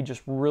better. He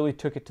just really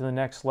took it to the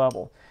next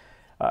level.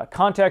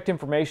 Contact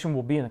information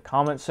will be in the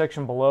comment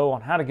section below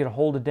on how to get a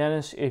hold of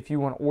Dennis if you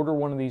want to order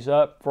one of these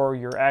up for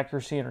your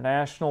Accuracy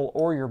International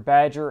or your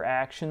Badger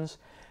actions.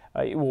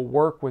 It will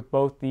work with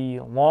both the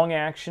long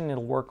action,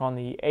 it'll work on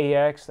the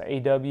AX, the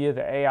AW,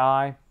 the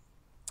AI.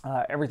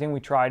 Everything we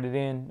tried it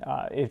in,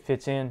 it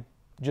fits in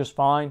just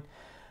fine.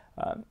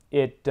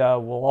 It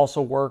will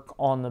also work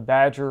on the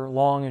Badger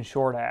long and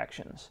short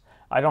actions.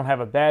 I don't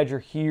have a Badger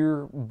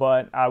here,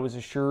 but I was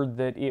assured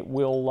that it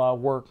will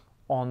work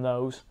on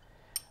those.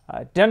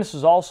 Dennis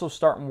is also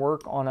starting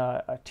work on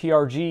a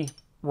TRG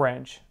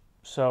wrench,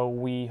 so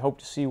we hope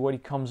to see what he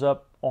comes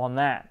up on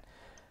that.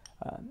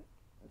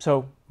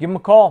 So give him a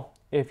call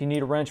if you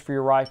need a wrench for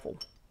your rifle.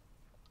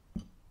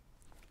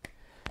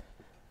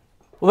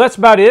 Well, that's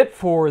about it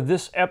for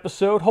this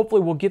episode.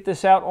 Hopefully we'll get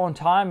this out on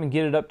time and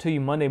get it up to you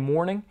Monday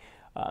morning.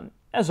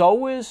 As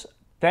always,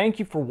 thank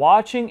you for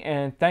watching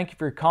and thank you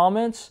for your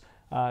comments.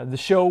 The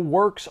show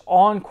works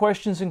on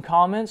questions and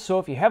comments, so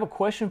if you have a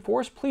question for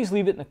us, please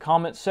leave it in the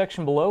comments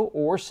section below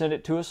or send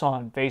it to us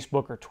on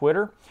Facebook or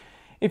Twitter.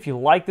 If you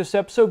like this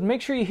episode,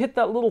 make sure you hit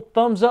that little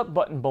thumbs up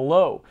button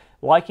below.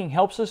 Liking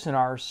helps us in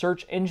our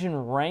search engine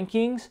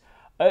rankings.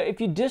 If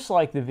you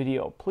dislike the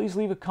video, please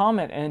leave a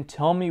comment and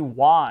tell me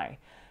why.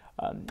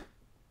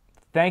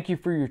 Thank you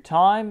for your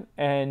time,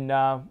 and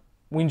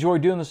we enjoy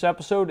doing this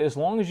episode. As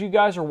long as you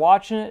guys are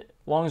watching it,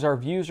 as long as our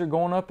views are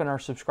going up and our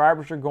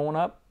subscribers are going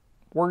up,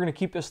 we're going to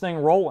keep this thing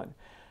rolling.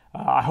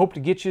 I hope to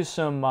get you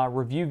some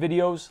review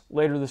videos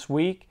later this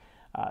week.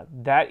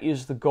 That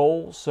is the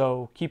goal,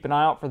 so keep an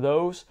eye out for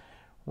those.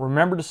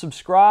 Remember to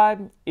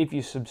subscribe. If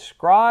you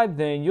subscribe,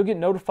 then you'll get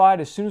notified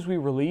as soon as we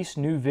release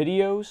new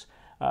videos.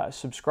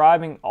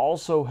 Subscribing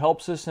also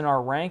helps us in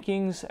our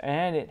rankings,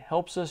 and it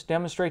helps us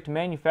demonstrate to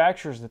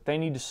manufacturers that they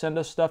need to send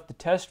us stuff to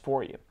test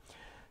for you.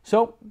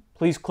 So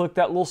please click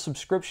that little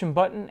subscription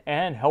button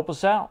and help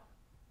us out.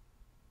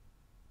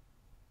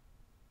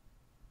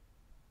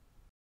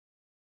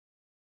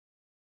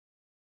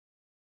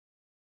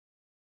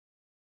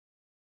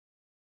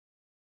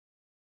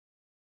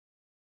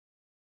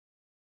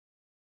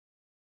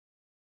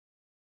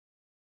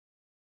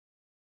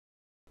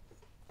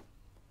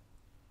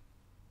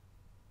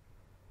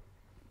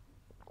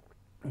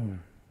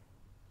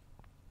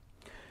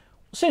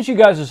 Since you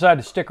guys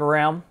decided to stick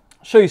around,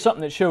 I'll show you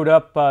something that showed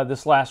up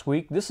this last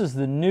week. This is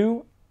the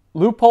new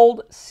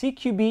Leupold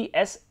CQB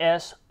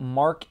SS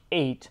Mark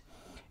 8.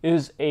 It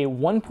is a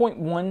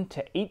 1.1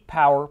 to 8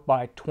 power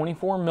by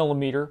 24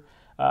 millimeter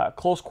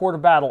close quarter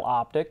battle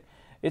optic.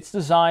 It's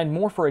designed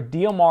more for a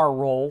DMR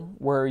role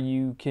where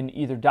you can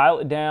either dial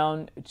it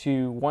down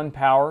to 1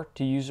 power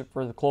to use it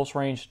for the close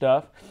range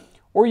stuff,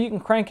 or you can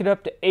crank it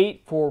up to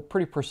 8 for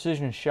pretty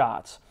precision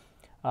shots.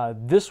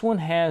 This one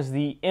has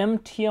the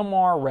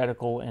MTMR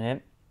reticle in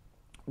it,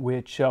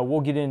 which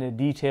we'll get into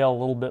detail a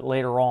little bit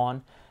later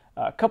on.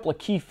 A couple of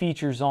key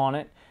features on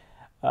it.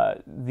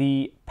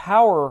 The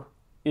power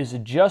is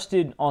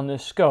adjusted on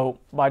this scope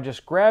by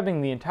just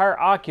grabbing the entire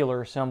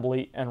ocular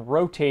assembly and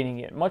rotating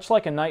it, much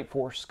like a Night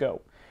Force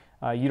scope.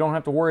 You don't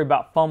have to worry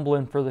about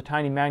fumbling for the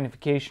tiny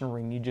magnification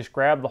ring. You just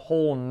grab the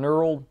whole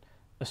knurled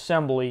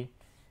assembly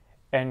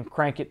and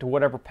crank it to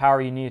whatever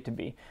power you need it to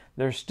be.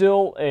 There's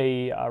still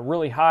a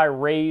really high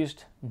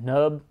raised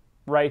nub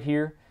right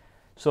here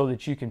so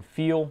that you can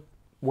feel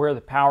where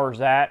the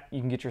power's at. You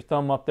can get your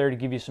thumb up there to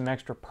give you some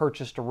extra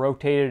purchase to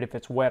rotate it if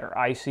it's wet or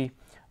icy.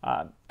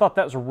 Thought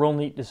that was a real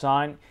neat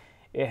design.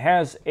 It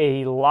has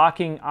a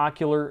locking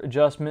ocular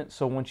adjustment,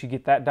 so once you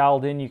get that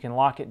dialed in, you can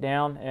lock it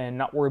down and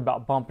not worry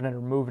about bumping it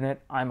or moving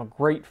it. I'm a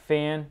great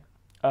fan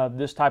of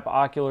this type of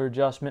ocular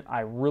adjustment.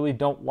 I really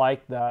don't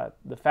like the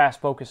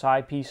fast focus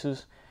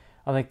eyepieces.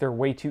 I think they're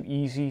way too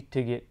easy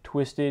to get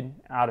twisted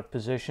out of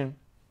position.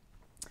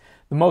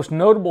 The most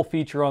notable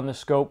feature on the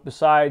scope,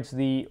 besides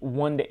the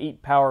 1 to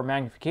 8 power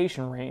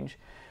magnification range,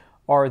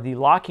 are the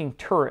locking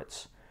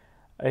turrets.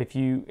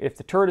 If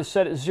the turret is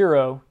set at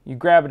 0, you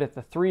grab it at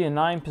the 3 and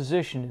 9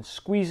 position and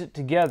squeeze it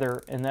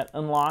together, and that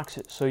unlocks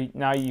it, so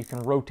now you can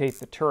rotate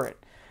the turret.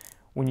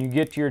 When you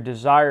get to your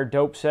desired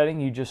dope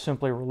setting, you just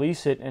simply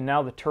release it, and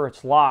now the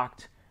turret's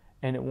locked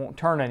and it won't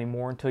turn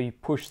anymore until you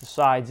push the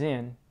sides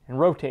in and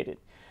rotate it.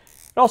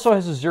 It also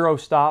has a 0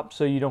 stop,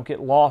 so you don't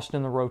get lost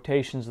in the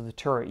rotations of the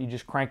turret. You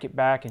just crank it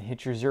back and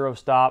hit your 0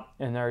 stop,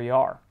 and there you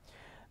are.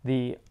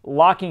 The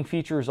locking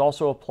feature is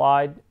also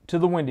applied to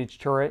the windage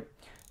turret.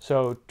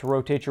 So to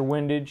rotate your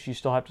windage, you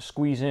still have to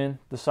squeeze in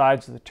the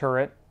sides of the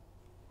turret.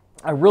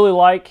 I really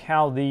like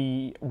how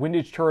the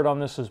windage turret on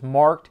this is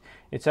marked.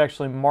 It's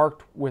actually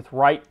marked with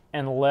right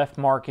and left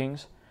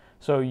markings,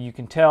 so you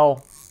can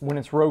tell when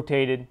it's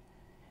rotated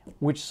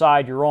which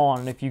side you're on.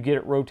 And if you get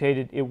it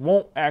rotated, it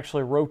won't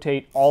actually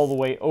rotate all the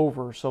way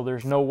over, so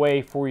there's no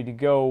way for you to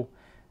go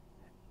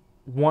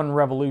one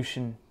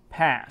revolution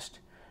past.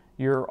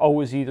 You're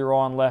always either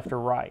on left or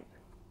right.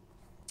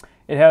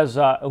 It has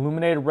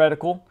illuminated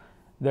reticle.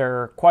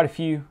 There are quite a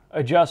few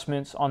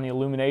adjustments on the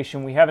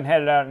illumination. We haven't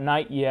had it out at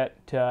night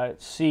yet to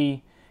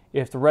see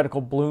if the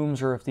reticle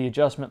blooms or if the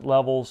adjustment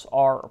levels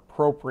are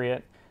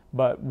appropriate,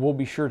 but we'll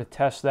be sure to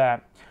test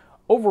that.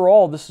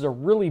 Overall, this is a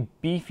really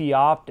beefy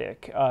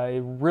optic.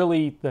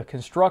 The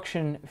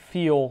construction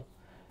feel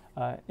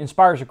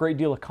inspires a great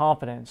deal of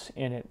confidence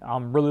in it.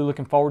 I'm really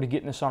looking forward to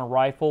getting this on a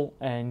rifle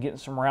and getting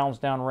some rounds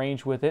down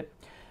range with it.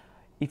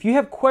 If you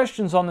have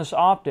questions on this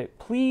optic,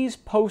 please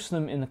post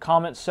them in the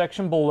comments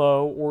section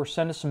below, or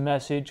send us a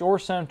message, or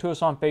send them to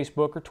us on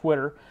Facebook or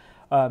Twitter.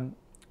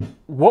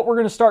 What we're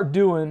going to start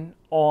doing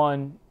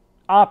on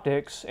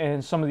optics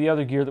and some of the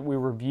other gear that we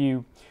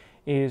review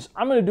is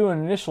I'm going to do an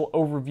initial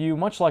overview,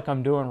 much like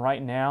I'm doing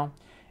right now,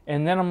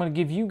 and then I'm going to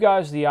give you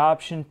guys the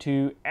option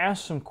to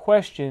ask some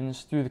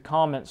questions through the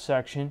comments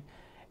section,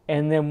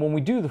 and then when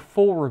we do the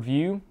full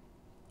review,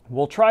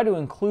 we'll try to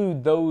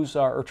include those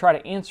or try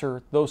to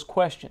answer those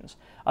questions.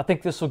 I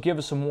think this will give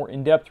us a more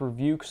in-depth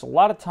review, because a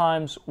lot of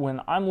times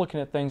when I'm looking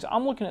at things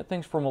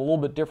from a little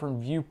bit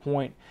different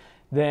viewpoint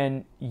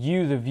than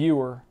you, the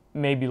viewer,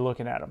 may be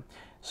looking at them.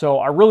 So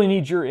I really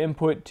need your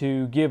input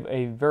to give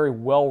a very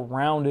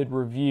well-rounded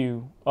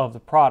review of the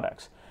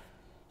products.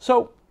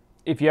 So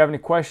if you have any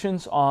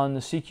questions on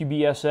the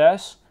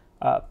CQB-SS,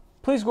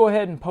 please go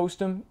ahead and post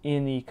them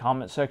in the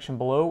comment section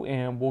below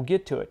and we'll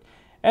get to it.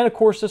 And of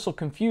course, this will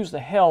confuse the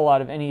hell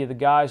out of any of the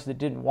guys that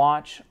didn't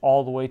watch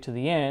all the way to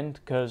the end,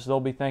 because they'll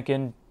be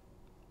thinking,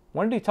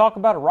 when did he talk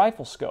about a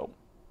rifle scope?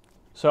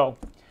 So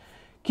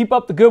keep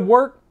up the good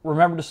work.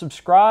 Remember to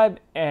subscribe,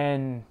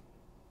 and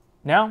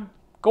now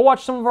go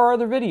watch some of our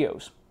other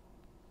videos.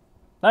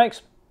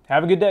 Thanks.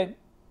 Have a good day.